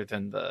even better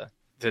than the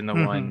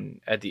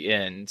one at the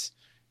end.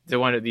 The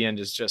one at the end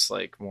is just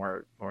like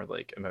more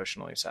like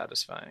emotionally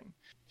satisfying.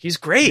 He's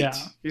great. Yeah.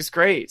 He's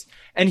great.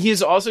 And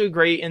he's also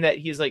great in that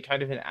he's like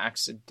kind of an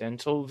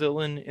accidental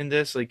villain in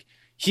this. Like,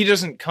 he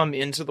doesn't come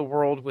into the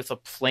world with a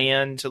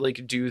plan to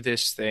like do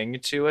this thing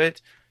to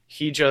it.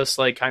 He just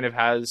like kind of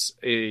has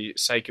a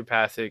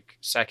psychopathic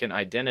second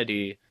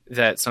identity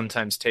that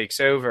sometimes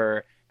takes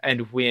over.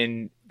 And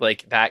when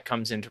like that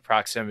comes into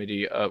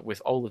proximity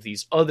with all of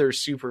these other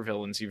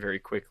supervillains, he very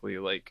quickly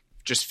like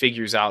just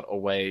figures out a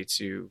way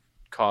to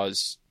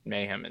cause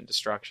mayhem and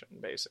destruction,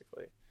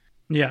 basically.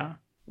 Yeah.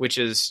 Which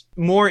is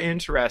more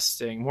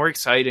interesting, more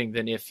exciting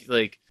than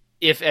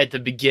if at the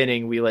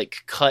beginning we like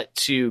cut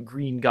to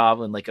Green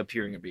Goblin like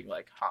appearing and being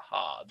like,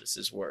 haha, this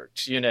has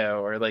worked, you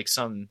know, or like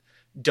some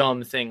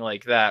dumb thing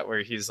like that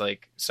where he's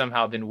like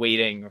somehow been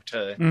waiting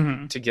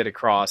to get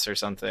across or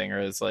something,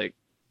 or it's like,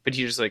 but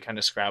he just like kind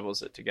of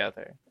scrabbles it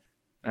together.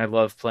 And I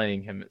love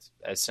playing him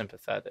as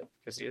sympathetic,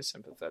 because he is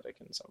sympathetic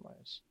in some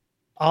ways.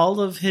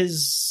 All of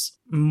his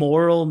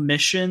moral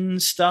mission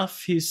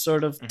stuff he's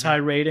sort of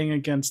tirading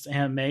against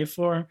Aunt May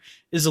for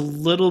is a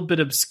little bit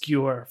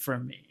obscure for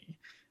me.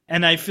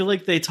 And I feel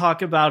like they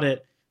talk about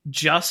it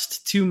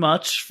just too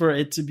much for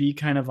it to be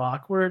kind of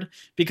awkward.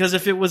 Because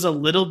if it was a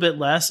little bit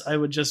less, I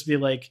would just be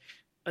like,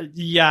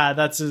 yeah,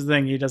 that's his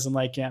thing. He doesn't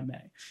like Aunt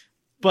May.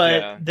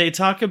 But they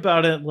talk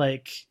about it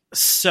like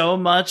so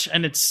much,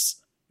 and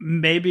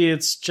maybe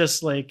it's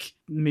just like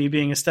me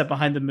being a step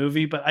behind the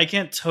movie, but I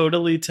can't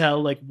totally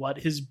tell like what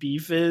his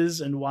beef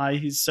is and why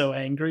he's so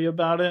angry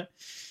about it.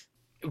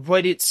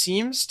 What it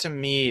seems to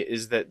me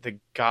is that the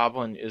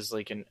Goblin is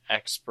like an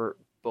expert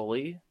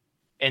bully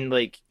and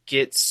like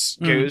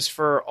goes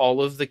for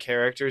all of the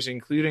characters,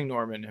 including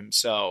Norman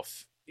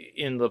himself,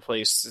 in the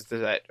places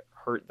that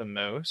hurt the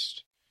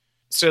most.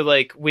 So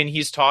like when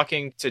he's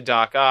talking to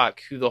Doc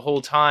Ock, who the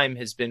whole time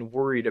has been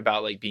worried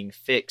about like being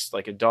fixed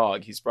like a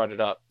dog, he's brought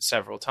it up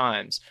several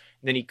times.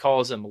 Then he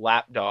calls him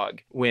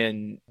lapdog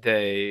when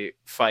they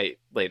fight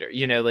later.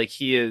 You know, like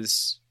he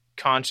is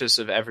conscious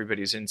of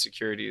everybody's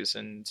insecurities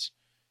and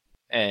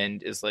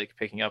is like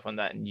picking up on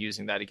that and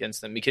using that against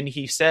them. Because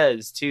he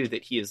says too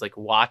that he is like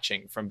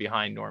watching from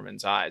behind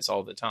Norman's eyes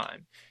all the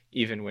time,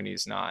 even when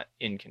he's not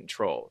in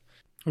control.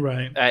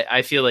 Right.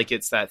 I feel like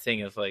it's that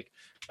thing of like,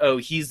 oh,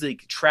 he's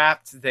like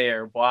trapped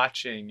there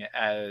watching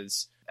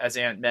as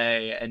Aunt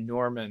May and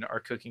Norman are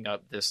cooking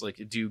up this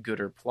like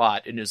do-gooder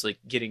plot, and is like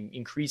getting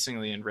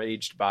increasingly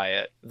enraged by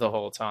it the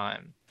whole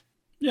time.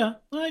 Yeah,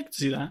 I can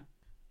see that.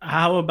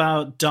 How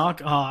about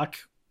Doc Ock,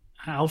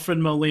 Alfred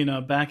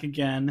Molina, back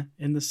again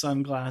in the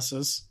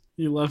sunglasses?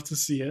 You love to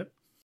see it.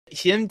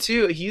 Him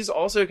too. He's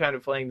also kind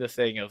of playing the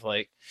thing of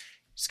like,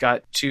 he's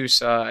got two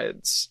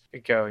sides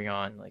going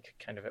on, like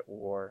kind of at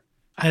war.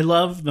 I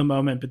love the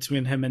moment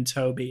between him and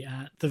Toby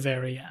at the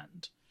very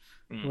end,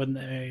 when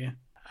they,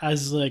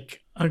 as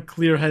like a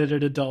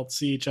clear-headed adult,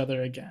 see each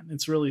other again.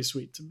 It's really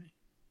sweet to me.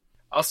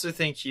 I also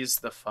think he's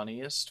the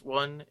funniest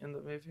one in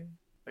the movie.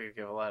 I could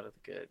give a lot of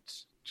the good,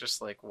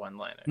 just like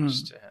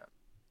one-liners to him.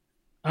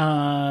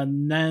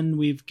 And then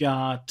we've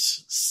got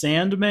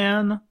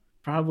Sandman,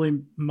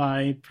 probably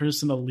my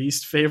personal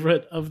least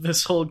favorite of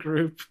this whole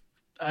group.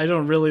 I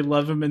don't really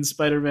love him in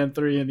Spider-Man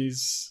 3, and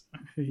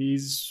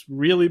he's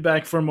really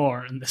back for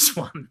more in this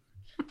one.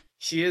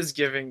 He is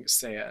giving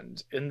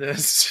sand in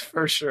this,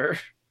 for sure.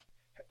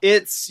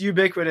 It's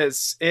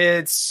ubiquitous.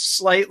 It's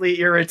slightly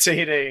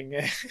irritating.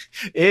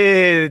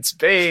 It's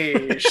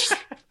beige.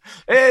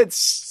 It's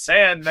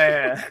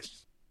Sandman.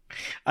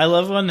 I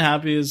love when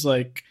Happy is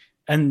like,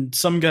 and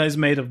some guy's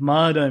made of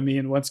mud. I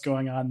mean, what's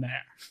going on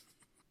there?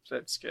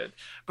 That's good.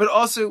 But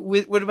also,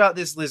 what about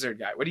this lizard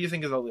guy? What do you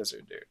think of the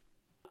lizard dude?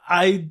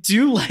 I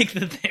do like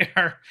that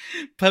they're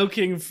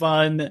poking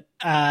fun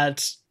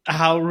at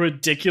how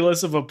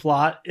ridiculous of a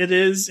plot it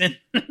is in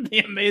The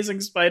Amazing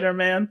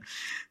Spider-Man,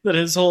 that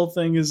his whole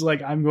thing is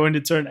like, I'm going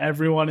to turn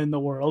everyone in the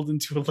world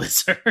into a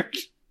lizard.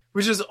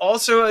 Which is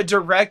also a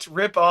direct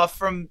ripoff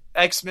from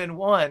X-Men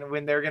 1,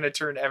 when they're going to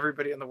turn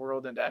everybody in the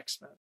world into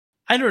X-Men.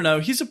 I don't know.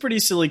 He's a pretty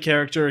silly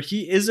character.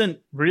 He isn't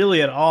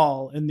really at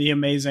all in The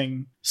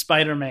Amazing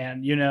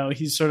Spider-Man. You know,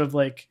 he's sort of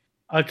like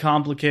a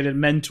complicated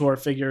mentor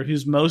figure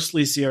who's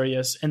mostly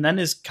serious and then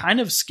is kind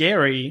of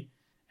scary.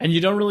 And you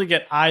don't really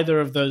get either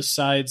of those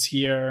sides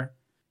here.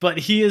 But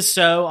he is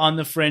so on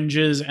the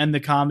fringes, and the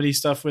comedy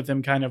stuff with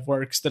him kind of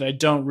works that I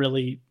don't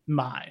really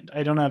mind.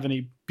 I don't have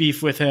any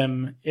beef with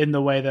him in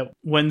the way that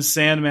when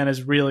Sandman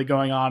is really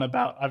going on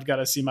about, I've got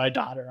to see my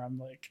daughter, I'm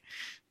like,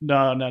 no,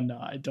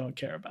 I don't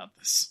care about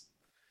this.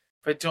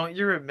 But don't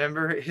you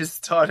remember his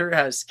daughter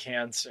has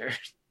cancer?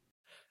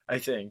 I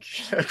think,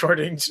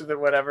 according to the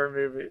whatever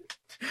movie.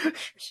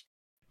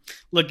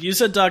 Look, you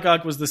said Doc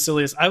Ock was the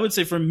silliest. I would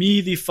say for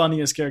me, the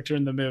funniest character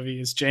in the movie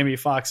is Jamie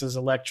Foxx's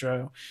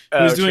Electro,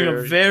 who's doing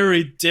a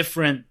very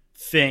different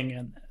thing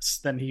in this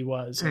than he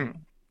was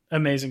in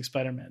Amazing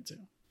Spider-Man 2.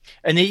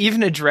 And they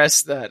even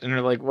address that and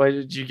are like, why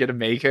did you get a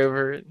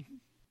makeover?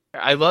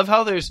 I love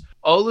how there's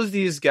all of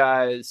these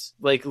guys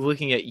like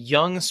looking at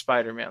young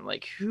Spider-Man,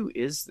 like, who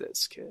is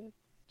this kid?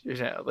 You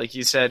know, like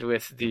you said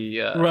with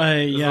the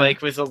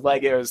like with the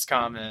Legos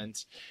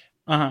comment.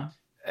 Uh-huh.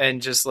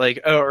 And just like,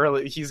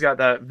 early, he's got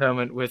that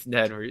moment with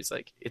Ned where he's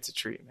like, it's a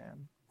tree,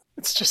 man.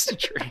 It's just a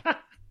tree.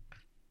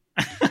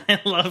 I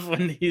love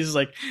when he's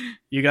like,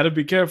 you got to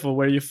be careful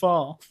where you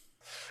fall.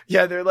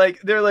 Yeah, they're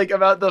like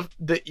about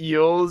the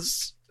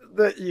eels.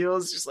 The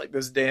eels, just like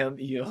those damn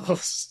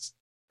eels.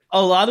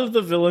 A lot of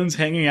the villains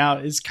hanging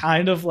out is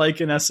kind of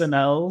like an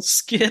SNL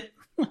skit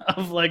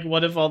of like,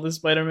 what if all the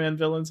Spider-Man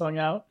villains hung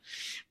out?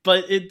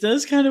 But it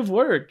does kind of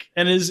work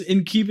and is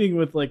in keeping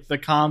with like the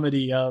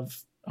comedy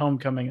of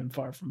Homecoming and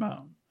Far From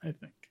Home, I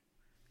think.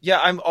 Yeah,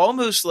 I'm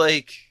almost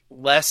like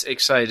less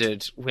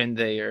excited when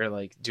they are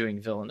like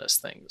doing villainous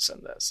things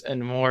in this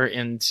and more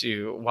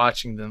into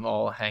watching them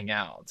all hang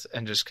out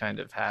and just kind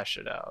of hash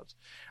it out.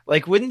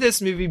 Like, wouldn't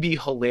this movie be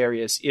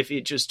hilarious if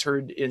it just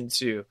turned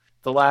into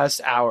the last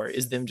hour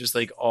is them just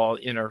like all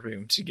in a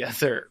room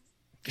together,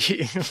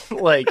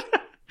 like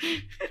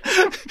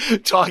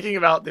talking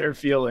about their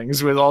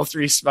feelings with all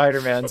three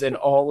Spider-Mans and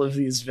all of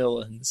these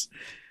villains.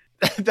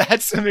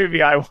 That's the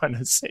movie I want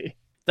to see.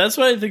 That's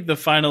why I think the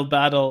final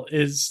battle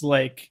is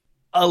like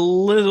a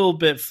little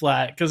bit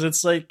flat, because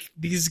it's like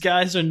these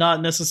guys are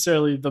not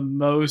necessarily the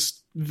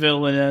most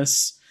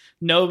villainous.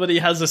 Nobody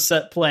has a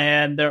set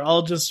plan. They're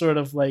all just sort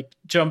of like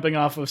jumping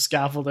off of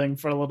scaffolding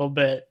for a little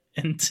bit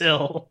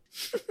until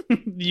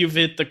you've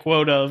hit the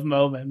quota of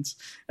moments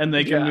and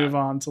they can move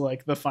on to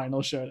like the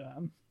final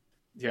showdown.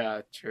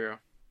 Yeah, true.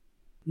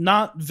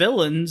 Not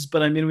villains,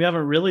 but I mean, we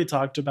haven't really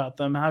talked about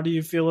them. How do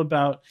you feel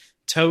about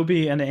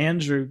Toby and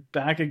Andrew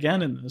back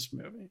again in this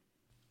movie?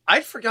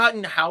 I'd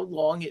forgotten how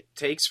long it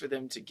takes for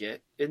them to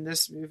get in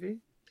this movie.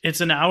 It's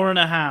an hour and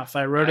a half.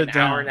 I wrote it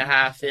down. An hour and a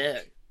half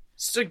in.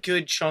 It's a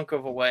good chunk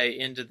of a way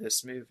into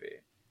this movie.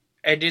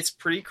 And it's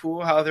pretty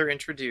cool how they're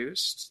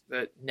introduced,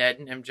 that Ned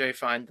and MJ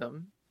find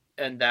them.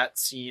 And that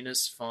scene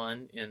is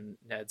fun in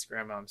Ned's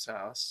grandmom's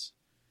house.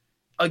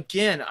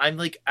 Again, I'm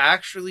like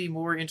actually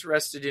more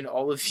interested in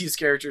all of these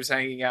characters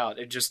hanging out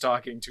and just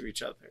talking to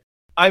each other.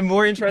 I'm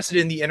more interested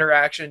in the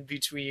interaction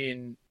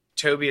between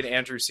Toby and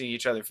Andrew seeing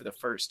each other for the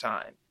first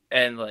time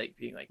and like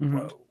being like,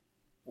 whoa,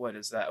 what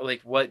is that?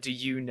 Like, what do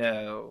you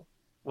know?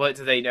 What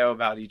do they know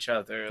about each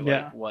other?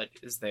 Like, what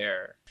is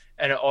there?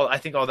 And I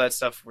think all that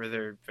stuff where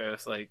they're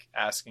both like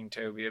asking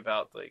Toby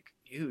about like,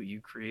 ew,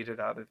 you created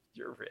out of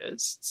your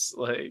wrists?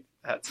 Like,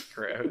 that's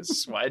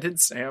gross. Why did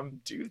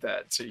Sam do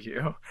that to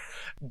you?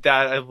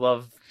 That I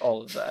love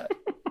all of that.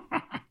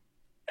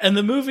 And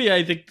the movie,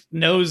 I think,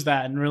 knows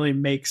that and really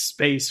makes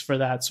space for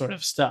that sort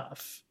of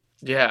stuff.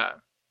 Yeah.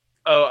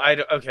 Oh,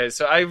 okay.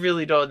 So I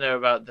really don't know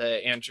about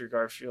the Andrew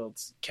Garfield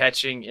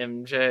catching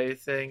MJ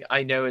thing.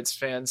 I know it's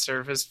fan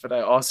service, but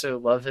I also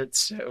love it.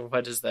 So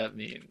what does that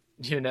mean?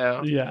 You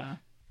know? Yeah.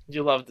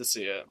 You love to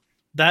see it.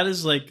 That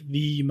is like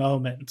the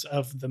moment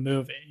of the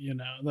movie, you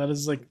know? That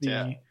is like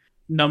the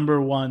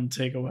number one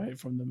takeaway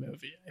from the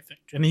movie, I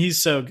think. And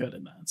he's so good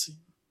in that scene.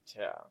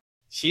 Yeah.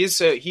 He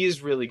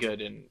is really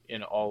good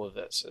in all of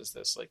this as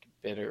this like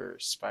bitter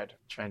spider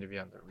trying to be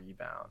on the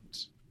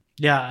rebound.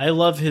 Yeah, I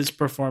love his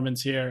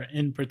performance here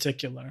in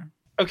particular.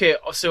 Okay,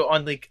 so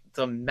on like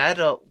the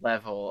meta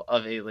level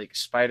of a like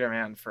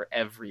Spider-Man for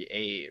every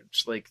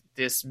age, like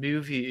this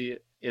movie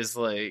is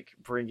like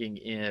bringing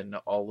in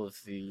all of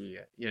the,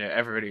 you know,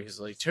 everybody who's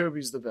like,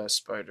 Toby's the best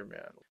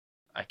Spider-Man.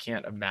 I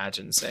can't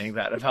imagine saying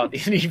that about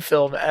any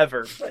film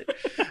ever,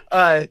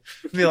 but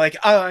be like,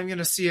 oh, I'm going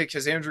to see it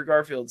because Andrew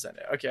Garfield's in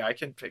it. Okay, I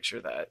can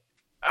picture that.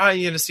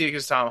 I'm going to see it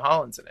because Tom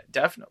Holland's in it.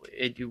 Definitely.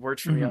 It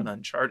worked for me on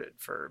Uncharted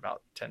for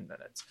about 10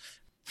 minutes.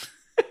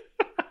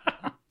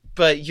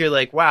 But you're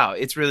like, wow,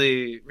 it's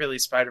really, really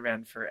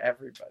Spider-Man for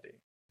everybody.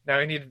 Now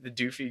I needed the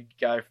doofy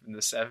guy from the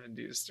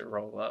 70s to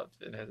roll up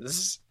in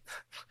his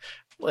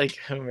like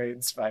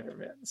homemade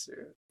Spider-Man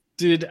suit.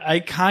 Dude, I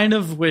kind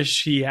of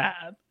wish he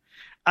had.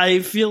 I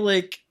feel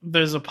like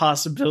there's a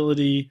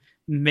possibility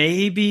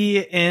maybe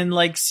in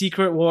like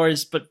Secret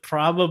Wars, but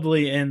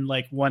probably in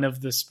like one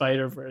of the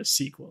Spider-Verse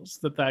sequels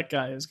that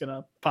guy is going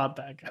to pop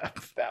back up.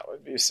 That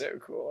would be so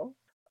cool.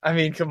 I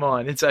mean, come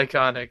on, it's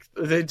iconic.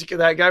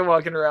 That guy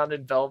walking around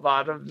in bell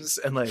bottoms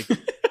and like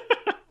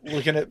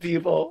looking at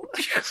people.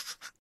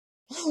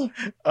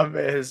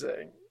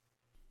 Amazing.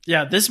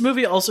 Yeah, this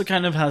movie also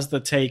kind of has the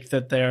take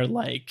that they're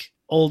like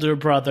older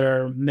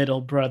brother,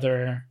 middle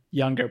brother,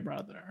 younger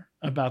brother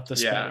about the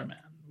Spider-Man,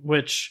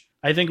 which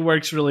I think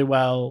works really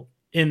well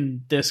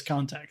in this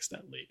context,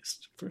 at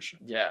least, for sure.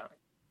 Yeah.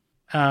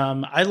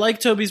 I like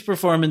Tobey's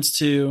performance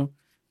too.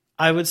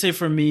 I would say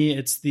for me,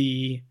 it's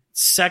the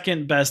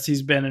second best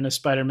he's been in a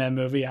Spider-Man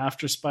movie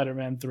after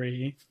Spider-Man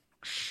 3.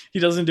 He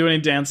doesn't do any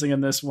dancing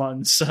in this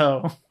one,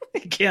 so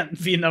it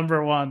can't be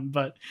number one.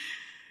 But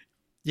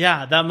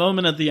yeah, that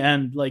moment at the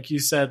end, like you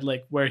said,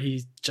 like where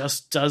he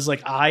just does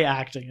like eye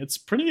acting. It's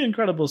pretty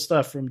incredible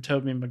stuff from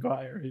Tobey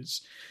Maguire,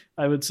 who's,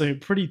 I would say, a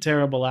pretty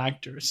terrible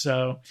actor.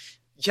 So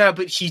yeah,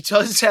 but he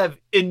does have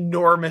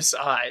enormous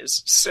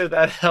eyes, so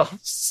that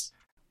helps.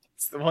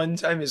 It's the one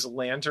time his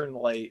lantern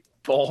light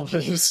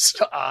bulbous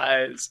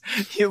eyes.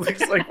 He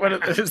looks like one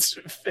of those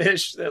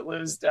fish that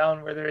lives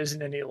down where there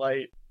isn't any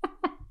light.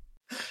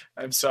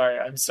 I'm sorry,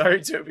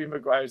 Tobey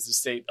Maguire's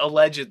estate.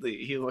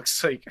 Allegedly, he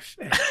looks like a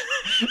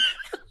fish.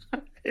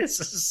 His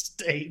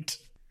estate.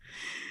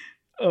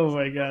 Oh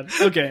my god.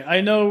 Okay,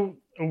 I know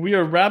we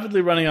are rapidly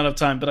running out of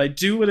time, but I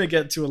do want to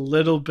get to a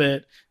little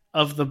bit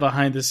of the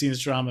behind the scenes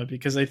drama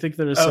because I think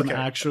there is some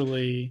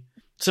actually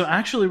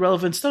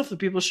relevant stuff that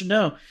people should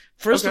know.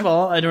 First of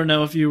all, I don't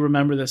know if you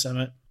remember this,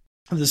 Emmett.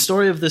 The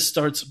story of this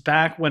starts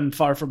back when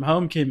Far From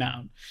Home came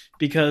out,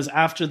 because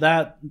after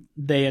that,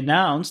 they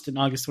announced in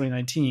August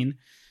 2019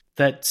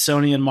 that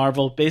Sony and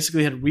Marvel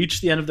basically had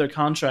reached the end of their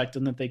contract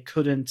and that they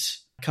couldn't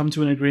come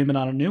to an agreement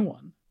on a new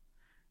one.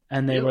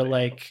 And they were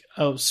like,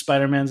 oh,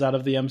 Spider-Man's out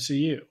of the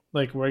MCU.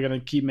 Like, we're going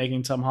to keep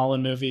making Tom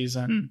Holland movies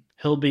and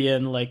he'll be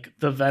in like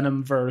the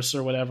Venom verse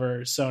or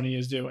whatever Sony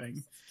is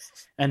doing.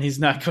 And he's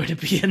not going to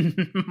be in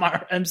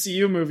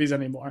MCU movies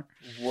anymore.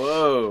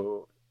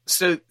 Whoa.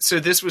 So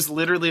this was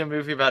literally a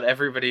movie about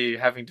everybody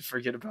having to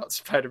forget about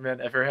Spider-Man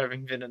ever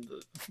having been in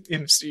the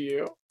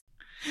MCU.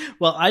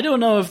 Well, I don't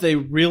know if they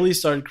really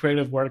started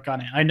creative work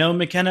on it. I know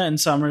McKenna and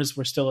Summers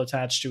were still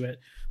attached to it.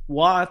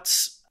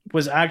 Watts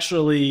was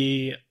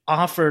actually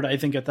offered, I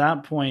think at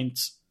that point,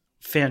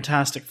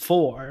 Fantastic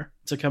Four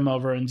to come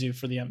over and do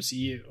for the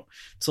MCU.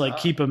 To like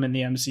keep him in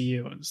the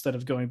MCU instead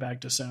of going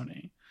back to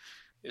Sony.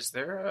 Is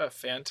there a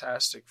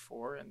Fantastic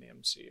Four in the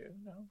MCU?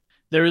 No.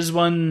 There is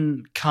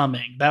one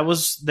coming.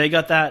 They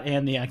got that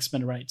and the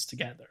X-Men rights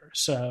together.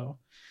 So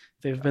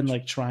they've been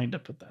like trying to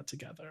put that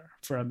together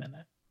for a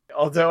minute.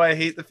 Although I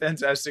hate the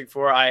Fantastic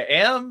Four, I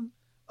am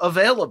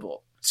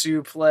available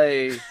to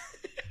play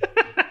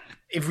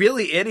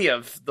really any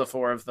of the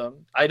four of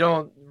them. I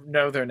don't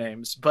know their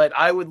names, but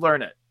I would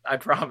learn it. I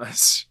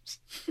promise.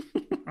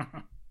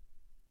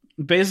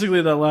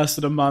 Basically, that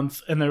lasted a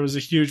month, and there was a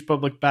huge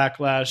public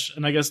backlash.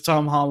 And I guess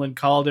Tom Holland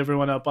called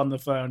everyone up on the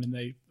phone, and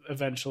they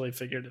eventually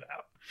figured it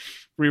out,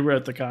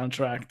 rewrote the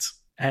contract,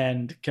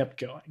 and kept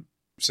going.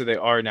 So they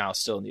are now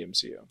still in the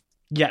MCU.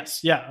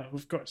 Yes, yeah,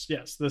 of course,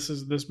 yes.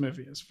 This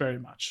movie is very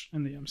much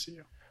in the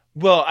MCU.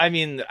 Well, I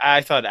mean,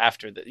 I thought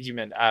you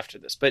meant after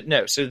this, but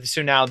no. So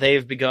now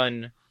they've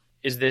begun.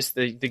 Is this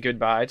the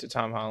goodbye to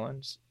Tom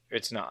Holland?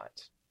 It's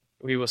not.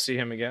 We will see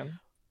him again.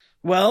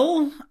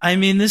 Well, I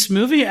mean, this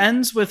movie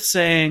ends with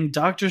saying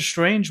Doctor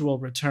Strange will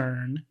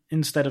return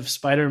instead of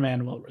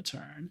Spider-Man will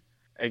return.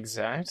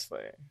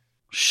 Exactly.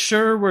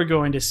 Sure, we're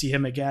going to see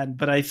him again,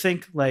 but I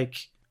think like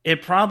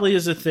it probably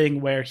is a thing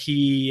where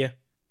he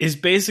is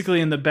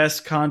basically in the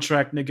best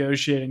contract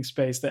negotiating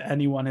space that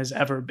anyone has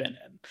ever been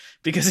in,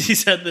 because he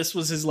said this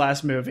was his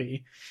last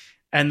movie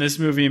and this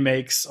movie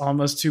makes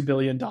almost $2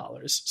 billion.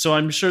 So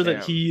I'm sure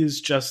that he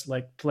is just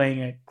like playing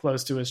it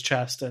close to his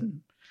chest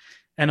and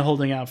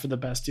holding out for the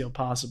best deal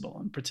possible,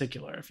 in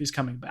particular, if he's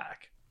coming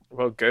back.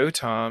 Well, go,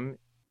 Tom.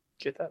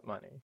 Get that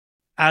money.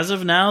 As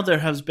of now, there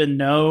has been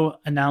no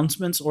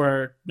announcements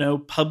or no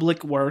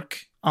public work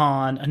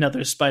on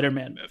another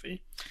Spider-Man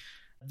movie.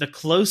 The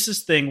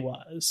closest thing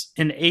was,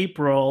 in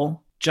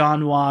April,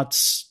 John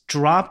Watts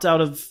dropped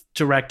out of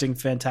directing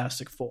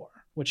Fantastic Four,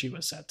 which he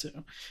was set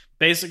to.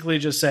 Basically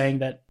just saying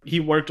that he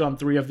worked on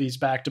 3 of these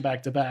back to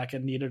back to back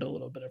and needed a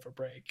little bit of a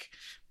break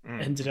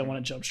and didn't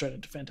want to jump straight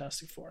into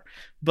Fantastic Four.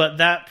 But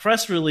that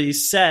press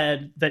release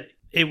said that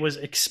it was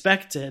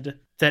expected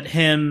that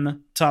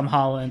him, Tom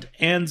Holland,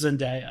 and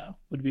Zendaya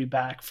would be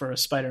back for a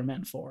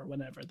Spider-Man 4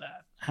 whenever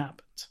that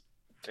happened.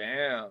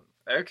 Damn.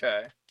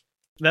 Okay.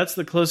 That's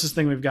the closest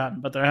thing we've gotten,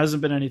 but there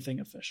hasn't been anything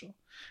official.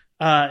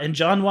 And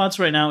John Watts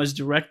right now is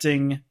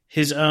directing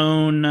his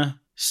own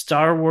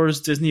Star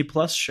Wars Disney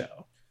Plus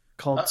show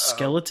called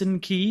Skeleton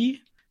Key.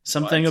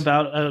 Something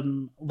about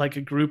like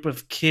a group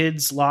of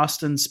kids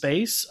lost in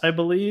space, I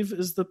believe,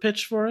 is the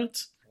pitch for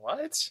it.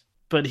 What?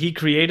 But he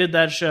created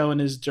that show and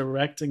is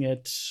directing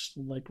it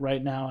like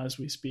right now as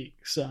we speak.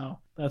 So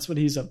that's what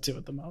he's up to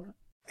at the moment.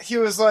 He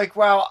was like,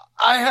 wow,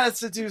 I had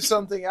to do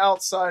something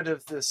outside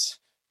of this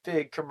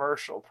big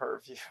commercial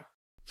purview.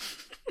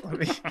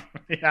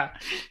 Yeah.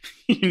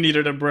 He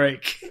needed a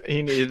break.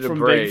 He needed a from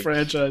break. Big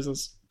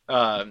franchises.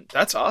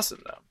 That's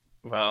awesome,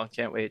 though. Well,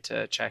 can't wait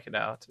to check it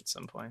out at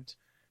some point.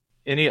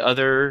 Any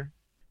other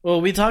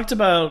Well, we talked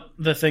about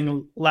the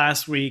thing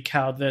last week,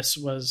 how this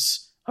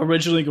was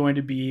originally going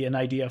to be an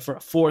idea for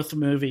a fourth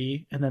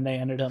movie, and then they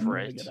ended up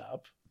moving it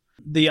up.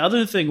 The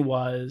other thing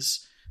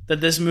was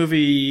that this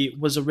movie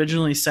was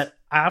originally set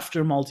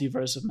after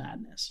Multiverse of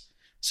Madness.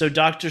 So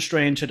Doctor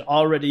Strange had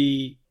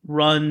already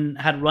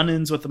had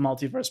run-ins with the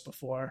multiverse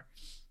before,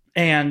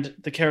 and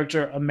the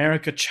character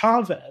America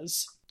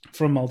Chavez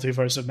from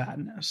Multiverse of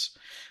Madness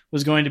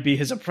was going to be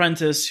his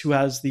apprentice who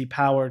has the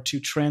power to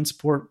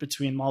transport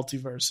between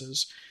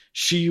multiverses.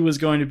 She was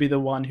going to be the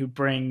one who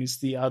brings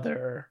the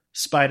other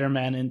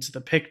Spider-Man into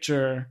the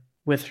picture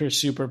with her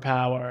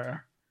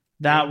superpower.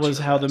 That was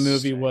how the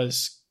movie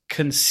was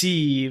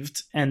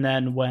conceived. And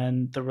then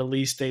when the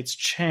release dates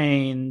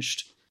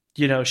changed,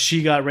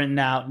 she got written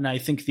out. And I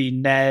think the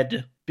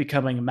Ned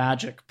becoming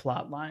magic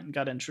plotline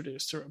got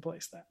introduced to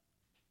replace that.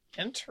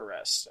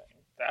 Interesting.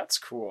 That's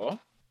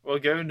cool. Well,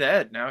 go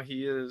Ned. Now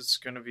he is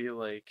going to be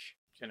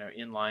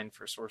in line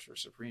for Sorcerer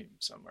Supreme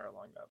somewhere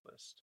along that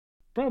list.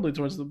 Probably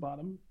towards the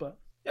bottom, but...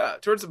 Yeah,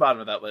 towards the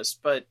bottom of that list,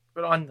 but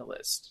on the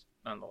list,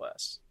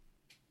 nonetheless.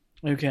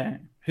 Okay.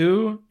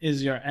 Who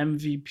is your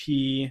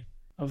MVP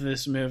of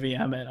this movie,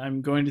 Emmett?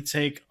 I'm going to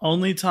take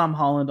only Tom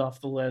Holland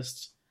off the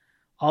list.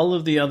 All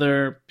of the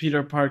other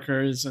Peter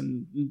Parkers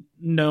and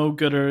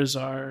no-gooders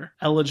are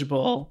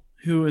eligible.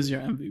 Who is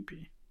your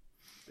MVP?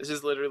 This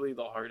is literally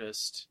the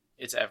hardest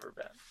it's ever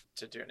been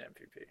to do an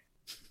MVP.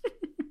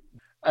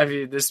 I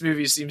mean, this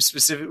movie seems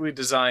specifically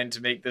designed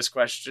to make this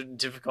question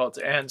difficult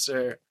to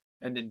answer,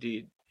 and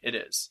indeed, it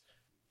is.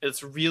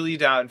 It's really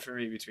down for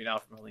me between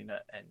Alfred Molina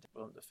and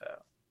Willem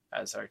Dafoe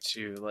as our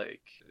two,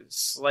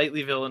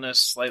 slightly villainous,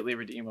 slightly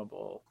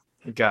redeemable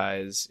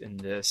guys in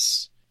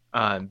this.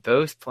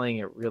 Both playing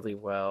it really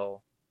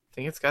well. I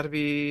think it's got to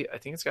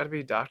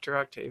be Dr.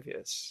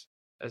 Octavius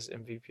as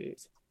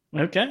MVP.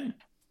 Okay.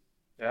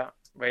 Yeah.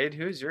 Wade,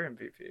 who's your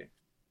MVP?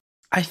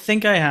 I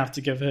think I have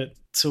to give it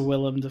to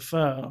Willem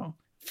Dafoe.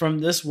 From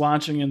this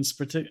watching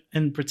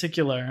in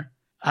particular,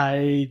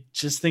 I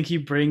just think he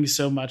brings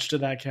so much to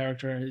that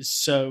character. He's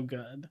so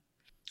good.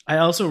 I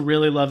also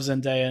really love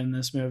Zendaya in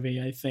this movie.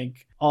 I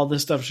think all the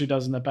stuff she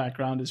does in the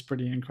background is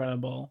pretty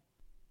incredible.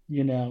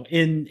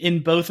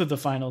 In both of the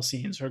final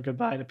scenes, her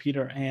goodbye to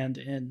Peter and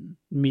in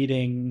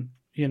meeting,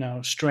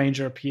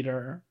 stranger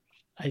Peter,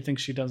 I think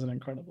she does an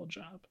incredible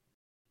job.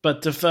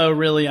 But Dafoe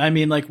really,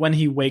 when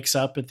he wakes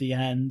up at the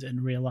end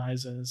and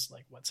realizes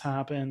what's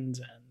happened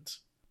and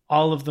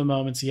all of the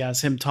moments he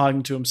has, him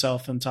talking to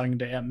himself and talking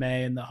to Aunt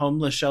May in the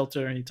homeless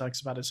shelter, and he talks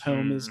about his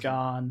home is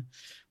gone.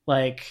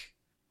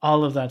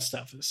 All of that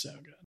stuff is so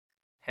good.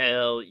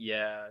 Hell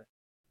yeah.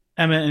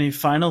 Emma, any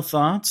final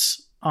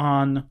thoughts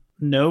on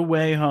No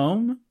Way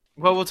Home?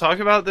 Well, we'll talk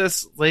about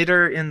this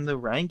later in the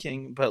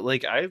ranking, but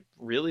I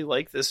really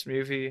like this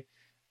movie.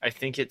 I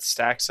think it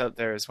stacks up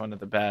there as one of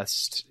the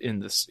best in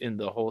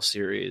the whole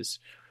series.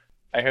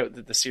 I hope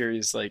that the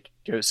series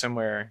goes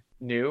somewhere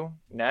new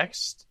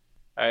next.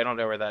 I don't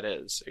know where that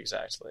is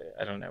exactly.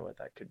 I don't know what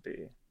that could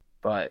be.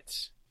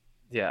 But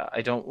yeah,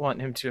 I don't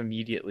want him to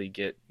immediately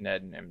get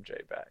Ned and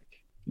MJ back.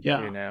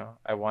 Yeah.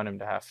 I want him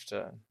to have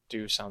to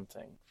do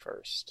something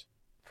first.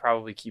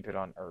 Probably keep it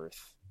on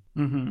Earth.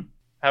 Mm-hmm.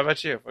 How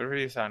about you? What are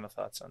your final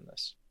thoughts on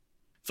this?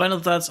 Final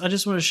thoughts. I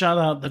just want to shout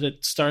out that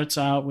it starts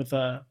out with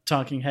a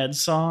Talking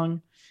Heads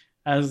song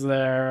as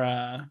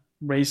they're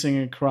racing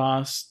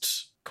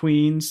across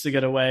Queens to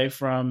get away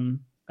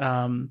from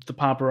the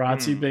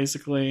paparazzi,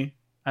 basically.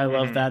 I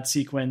love that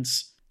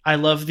sequence. I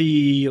love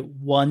the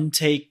one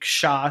take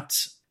shot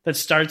that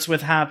starts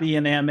with Happy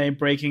and Aunt May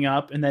breaking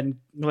up and then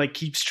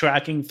keeps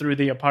tracking through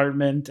the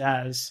apartment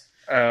as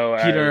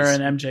Peter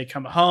and MJ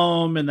come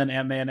home, and then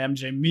Aunt May and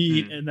MJ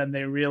meet, and then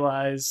they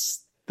realize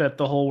that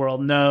the whole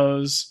world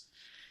knows.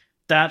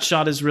 That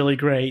shot is really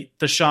great.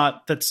 The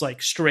shot that's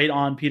straight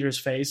on Peter's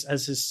face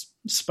as his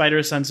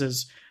spider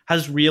senses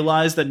has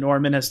realized that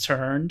Norman has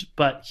turned,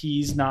 but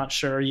he's not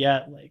sure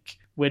yet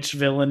which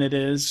villain it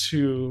is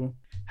who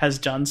has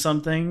done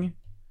something,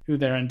 who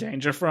they're in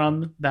danger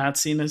from. That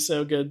scene is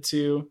so good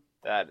too.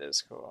 That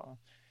is cool.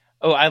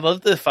 Oh, I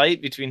love the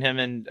fight between him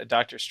and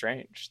Doctor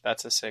Strange.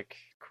 That's a sick,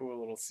 cool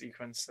little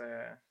sequence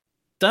there.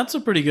 That's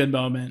a pretty good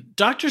moment.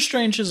 Doctor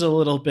Strange is a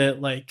little bit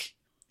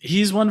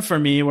he's one for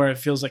me where it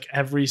feels like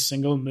every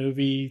single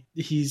movie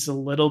he's a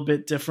little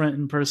bit different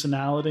in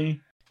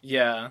personality.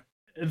 Yeah.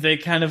 They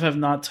kind of have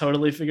not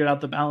totally figured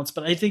out the balance,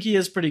 but I think he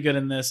is pretty good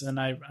in this, and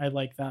I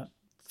like that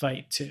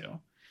fight too.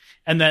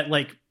 And that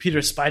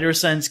Peter's spider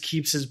sense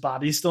keeps his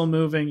body still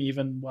moving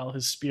even while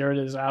his spirit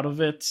is out of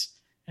it.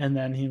 And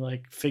then he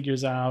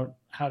figures out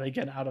how to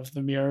get out of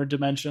the mirror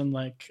dimension.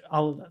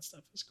 All of that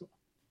stuff is cool.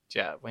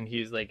 Yeah, when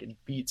he's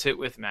beats it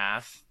with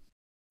math.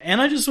 And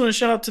I just want to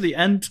shout out to the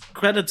end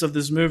credits of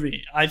this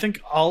movie. I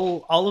think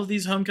all of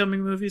these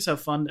Homecoming movies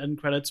have fun end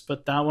credits,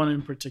 but that one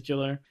in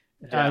particular,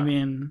 yeah.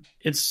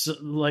 It's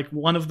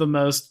one of the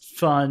most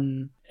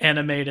fun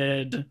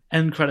animated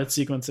end credit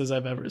sequences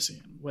I've ever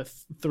seen,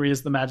 with 3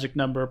 is the magic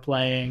number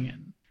playing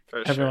and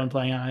everyone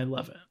playing. I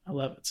love it. I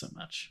love it so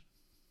much.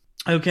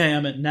 Okay,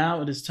 Emmett,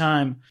 now it is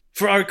time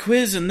for our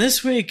quiz. And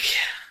this week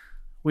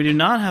We do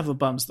not have a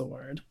Bums the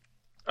Word.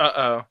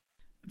 Uh-oh.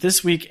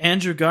 This week,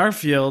 Andrew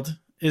Garfield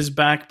is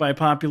back by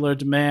popular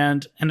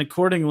demand, and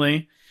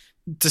accordingly,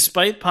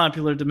 despite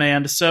popular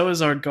demand, so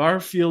is our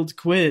Garfield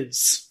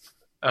quiz.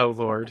 Oh,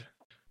 Lord.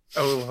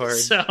 Oh, Lord.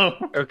 So,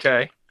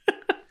 okay.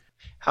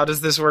 How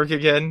does this work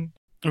again?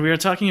 We are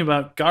talking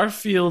about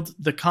Garfield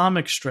the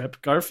comic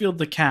strip, Garfield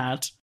the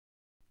cat,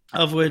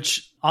 of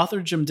which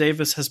author Jim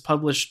Davis has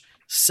published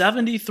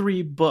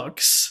 73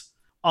 books,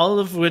 all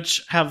of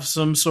which have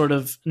some sort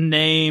of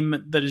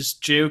name that is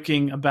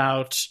joking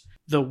about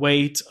the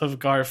weight of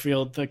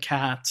Garfield the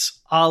cat,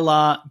 a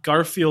la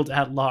Garfield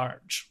at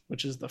Large,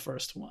 which is the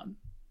first one.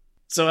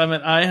 So,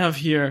 Emmett, I have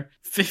here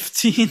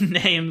 15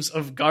 names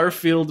of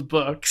Garfield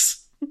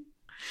books,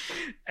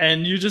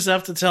 and you just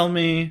have to tell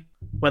me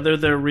whether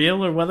they're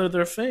real or whether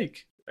they're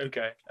fake.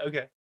 Okay.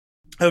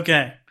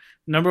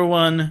 Number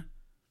 1,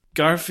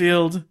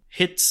 Garfield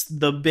Hits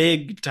the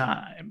Big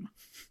Time.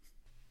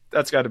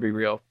 That's got to be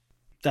real.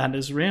 That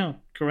is real.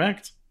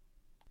 Correct.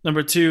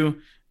 Number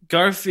 2,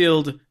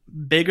 Garfield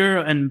Bigger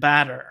and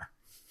Badder.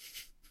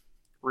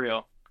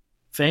 Real.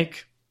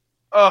 Fake.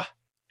 Oh.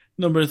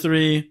 Number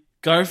 3,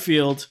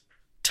 Garfield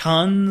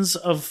Tons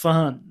of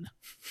Fun.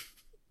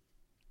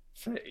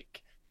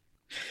 Fake.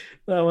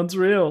 That one's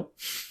real.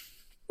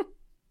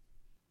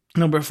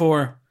 Number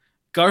 4,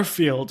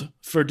 Garfield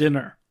for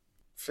Dinner.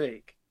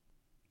 Fake.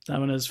 That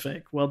one is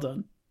fake. Well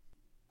done.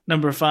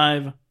 Number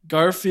 5,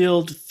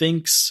 Garfield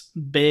Thinks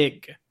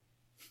Big.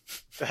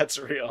 That's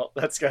real.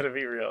 That's got to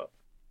be real.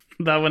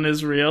 That one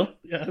is real.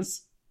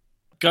 Yes.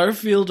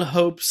 Garfield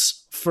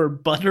Hopes for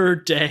Butter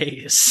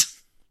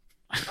Days.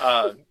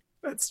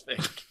 That's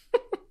fake.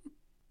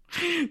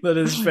 That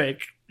is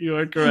fake. You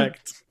are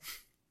correct.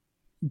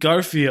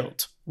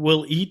 Garfield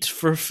Will Eat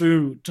for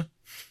Food.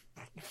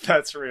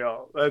 That's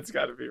real. That's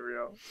got to be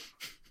real.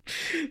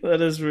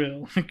 That is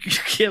real. You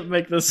can't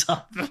make this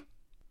up.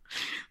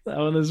 That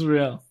one is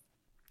real.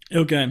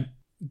 Okay.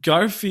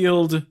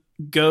 Garfield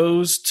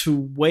Goes to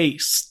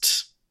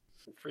Waste.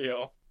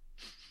 Real.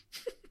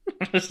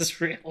 This is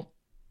real.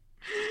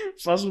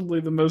 Possibly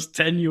the most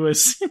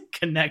tenuous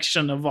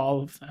connection of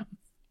all of them.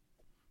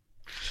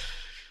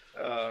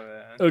 Oh,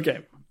 man. Okay.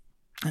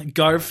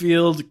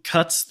 Garfield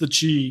Cuts the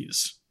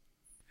Cheese.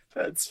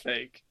 That's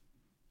fake.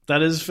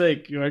 That is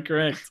fake. You are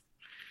correct.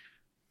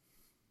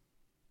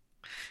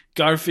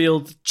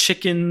 Garfield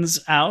Chickens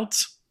Out.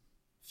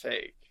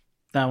 Fake.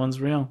 That one's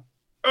real.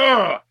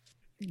 Ugh!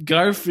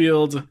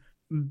 Garfield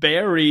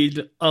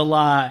Buried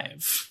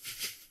Alive.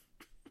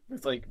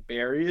 With like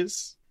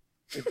berries?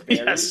 With berries?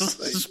 Yes,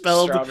 like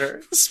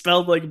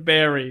spelled like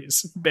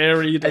berries.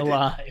 Buried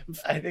Alive.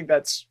 I think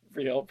that's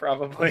real,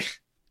 probably.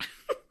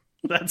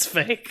 That's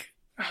fake.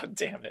 Oh,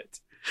 damn it.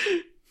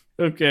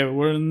 Okay,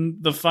 we're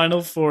in the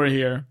final 4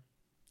 here.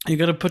 You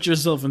got to put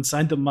yourself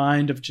inside the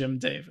mind of Jim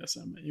Davis.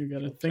 I mean, you got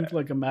to think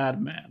like a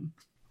madman.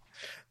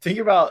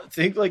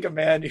 Think like a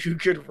man who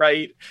could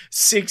write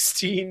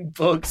 16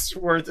 books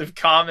worth of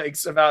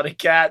comics about a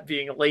cat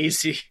being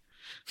lazy.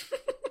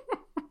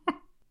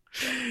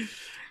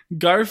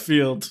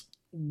 Garfield,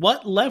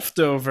 What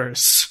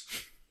Leftovers?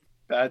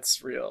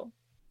 That's real.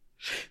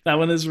 That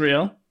one is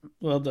real.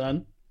 Well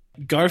done.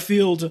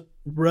 Garfield,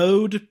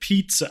 Road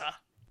Pizza.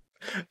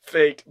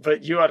 Fake,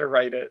 but you ought to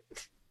write it.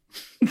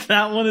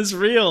 That one is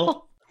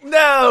real.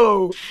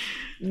 No!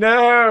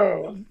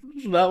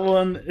 That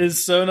one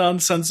is so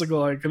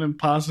nonsensical I couldn't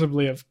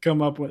possibly have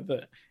come up with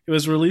it. It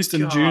was released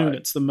in June.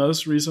 It's the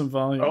most recent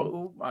volume.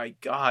 Oh my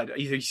god.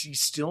 Is he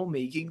still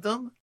making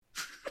them?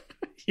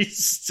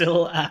 He's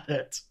still at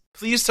it.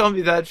 Please tell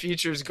me that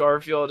features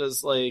Garfield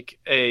as like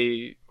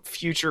a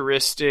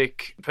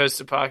futuristic,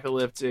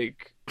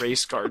 post-apocalyptic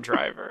race car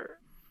driver.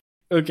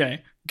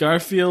 Okay.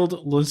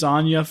 Garfield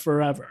Lasagna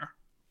Forever.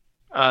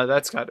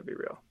 That's got to be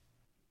real.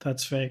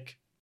 That's fake.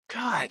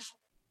 God.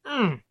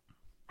 And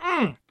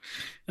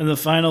the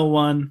final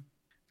one,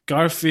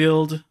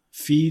 Garfield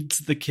Feeds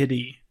the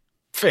Kitty.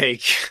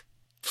 Fake.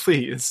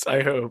 Please,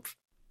 I hope.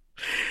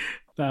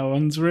 That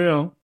one's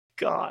real.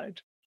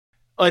 God.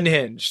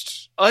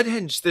 Unhinged.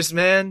 This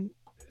man,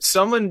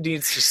 someone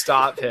needs to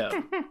stop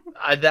him.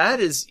 That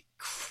is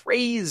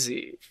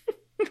crazy.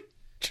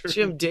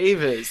 Jim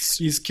Davis.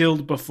 He's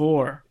killed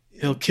before.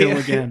 He'll kill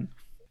again.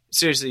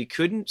 Seriously,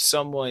 couldn't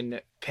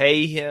someone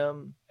pay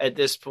him at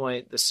this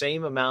point the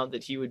same amount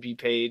that he would be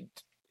paid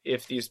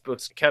if these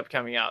books kept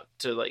coming out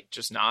to like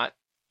just not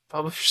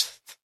publish?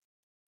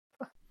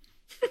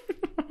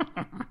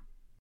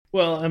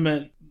 Well, I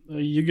meant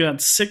you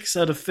got 6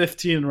 out of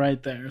 15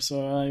 right there,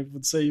 so I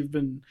would say you've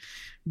been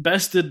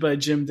bested by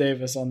Jim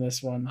Davis on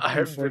this one.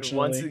 I've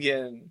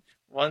been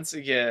once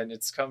again,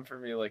 it's come for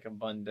me like a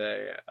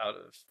Monday out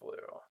of blue.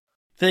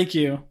 Thank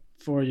you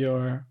for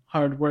your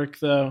hard work,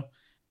 though.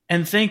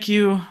 And thank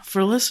you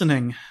for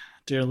listening,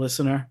 dear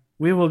listener.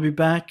 We will be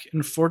back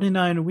in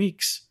 49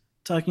 weeks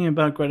talking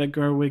about Greta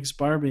Gerwig's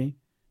Barbie.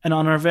 And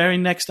on our very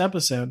next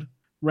episode,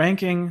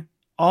 ranking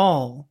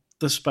all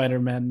the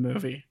Spider-Man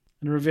movie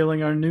and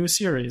revealing our new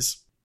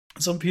series.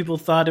 Some people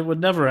thought it would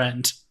never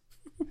end.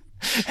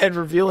 and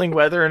revealing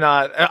whether or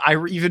not I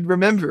even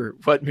remember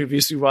what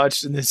movies we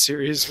watched in this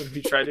series when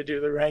we try to do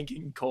the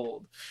ranking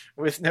cold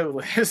with no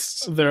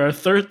list. There are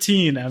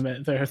 13,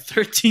 Emmett. There are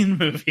 13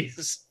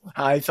 movies.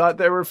 I thought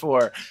there were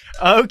 4.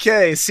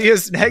 Okay, see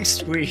us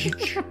next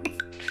week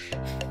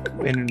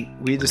when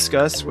we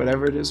discuss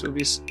whatever it is we'll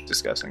be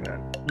discussing then.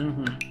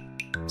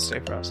 Mm-hmm. Stay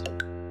frosty.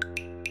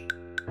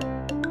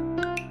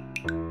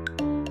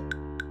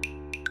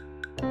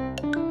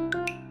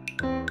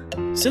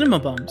 Cinema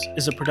Bums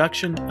is a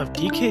production of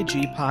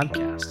DKG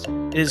Podcast.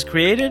 It is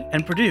created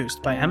and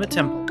produced by Emmett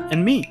Temple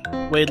and me,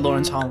 Wade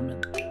Lawrence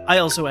Holloman. I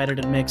also edit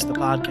and mix the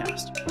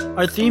podcast.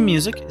 Our theme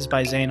music is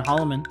by Zane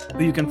Holloman,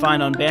 who you can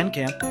find on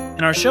Bandcamp,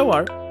 and our show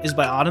art is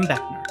by Autumn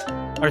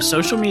Beckner. Our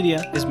social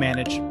media is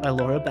managed by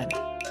Laura Bennett.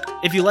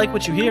 If you like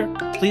what you hear,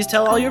 please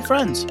tell all your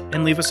friends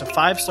and leave us a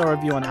 5-star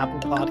review on Apple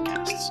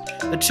Podcasts,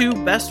 the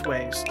 2 best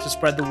ways to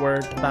spread the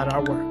word about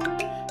our work.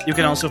 You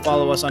can also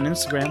follow us on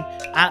Instagram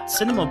at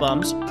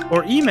CinemaBums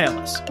or email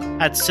us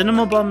at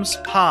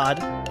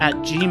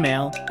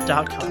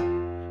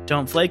cinemabumspod@gmail.com.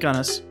 Don't flake on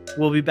us.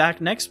 We'll be back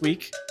next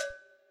week.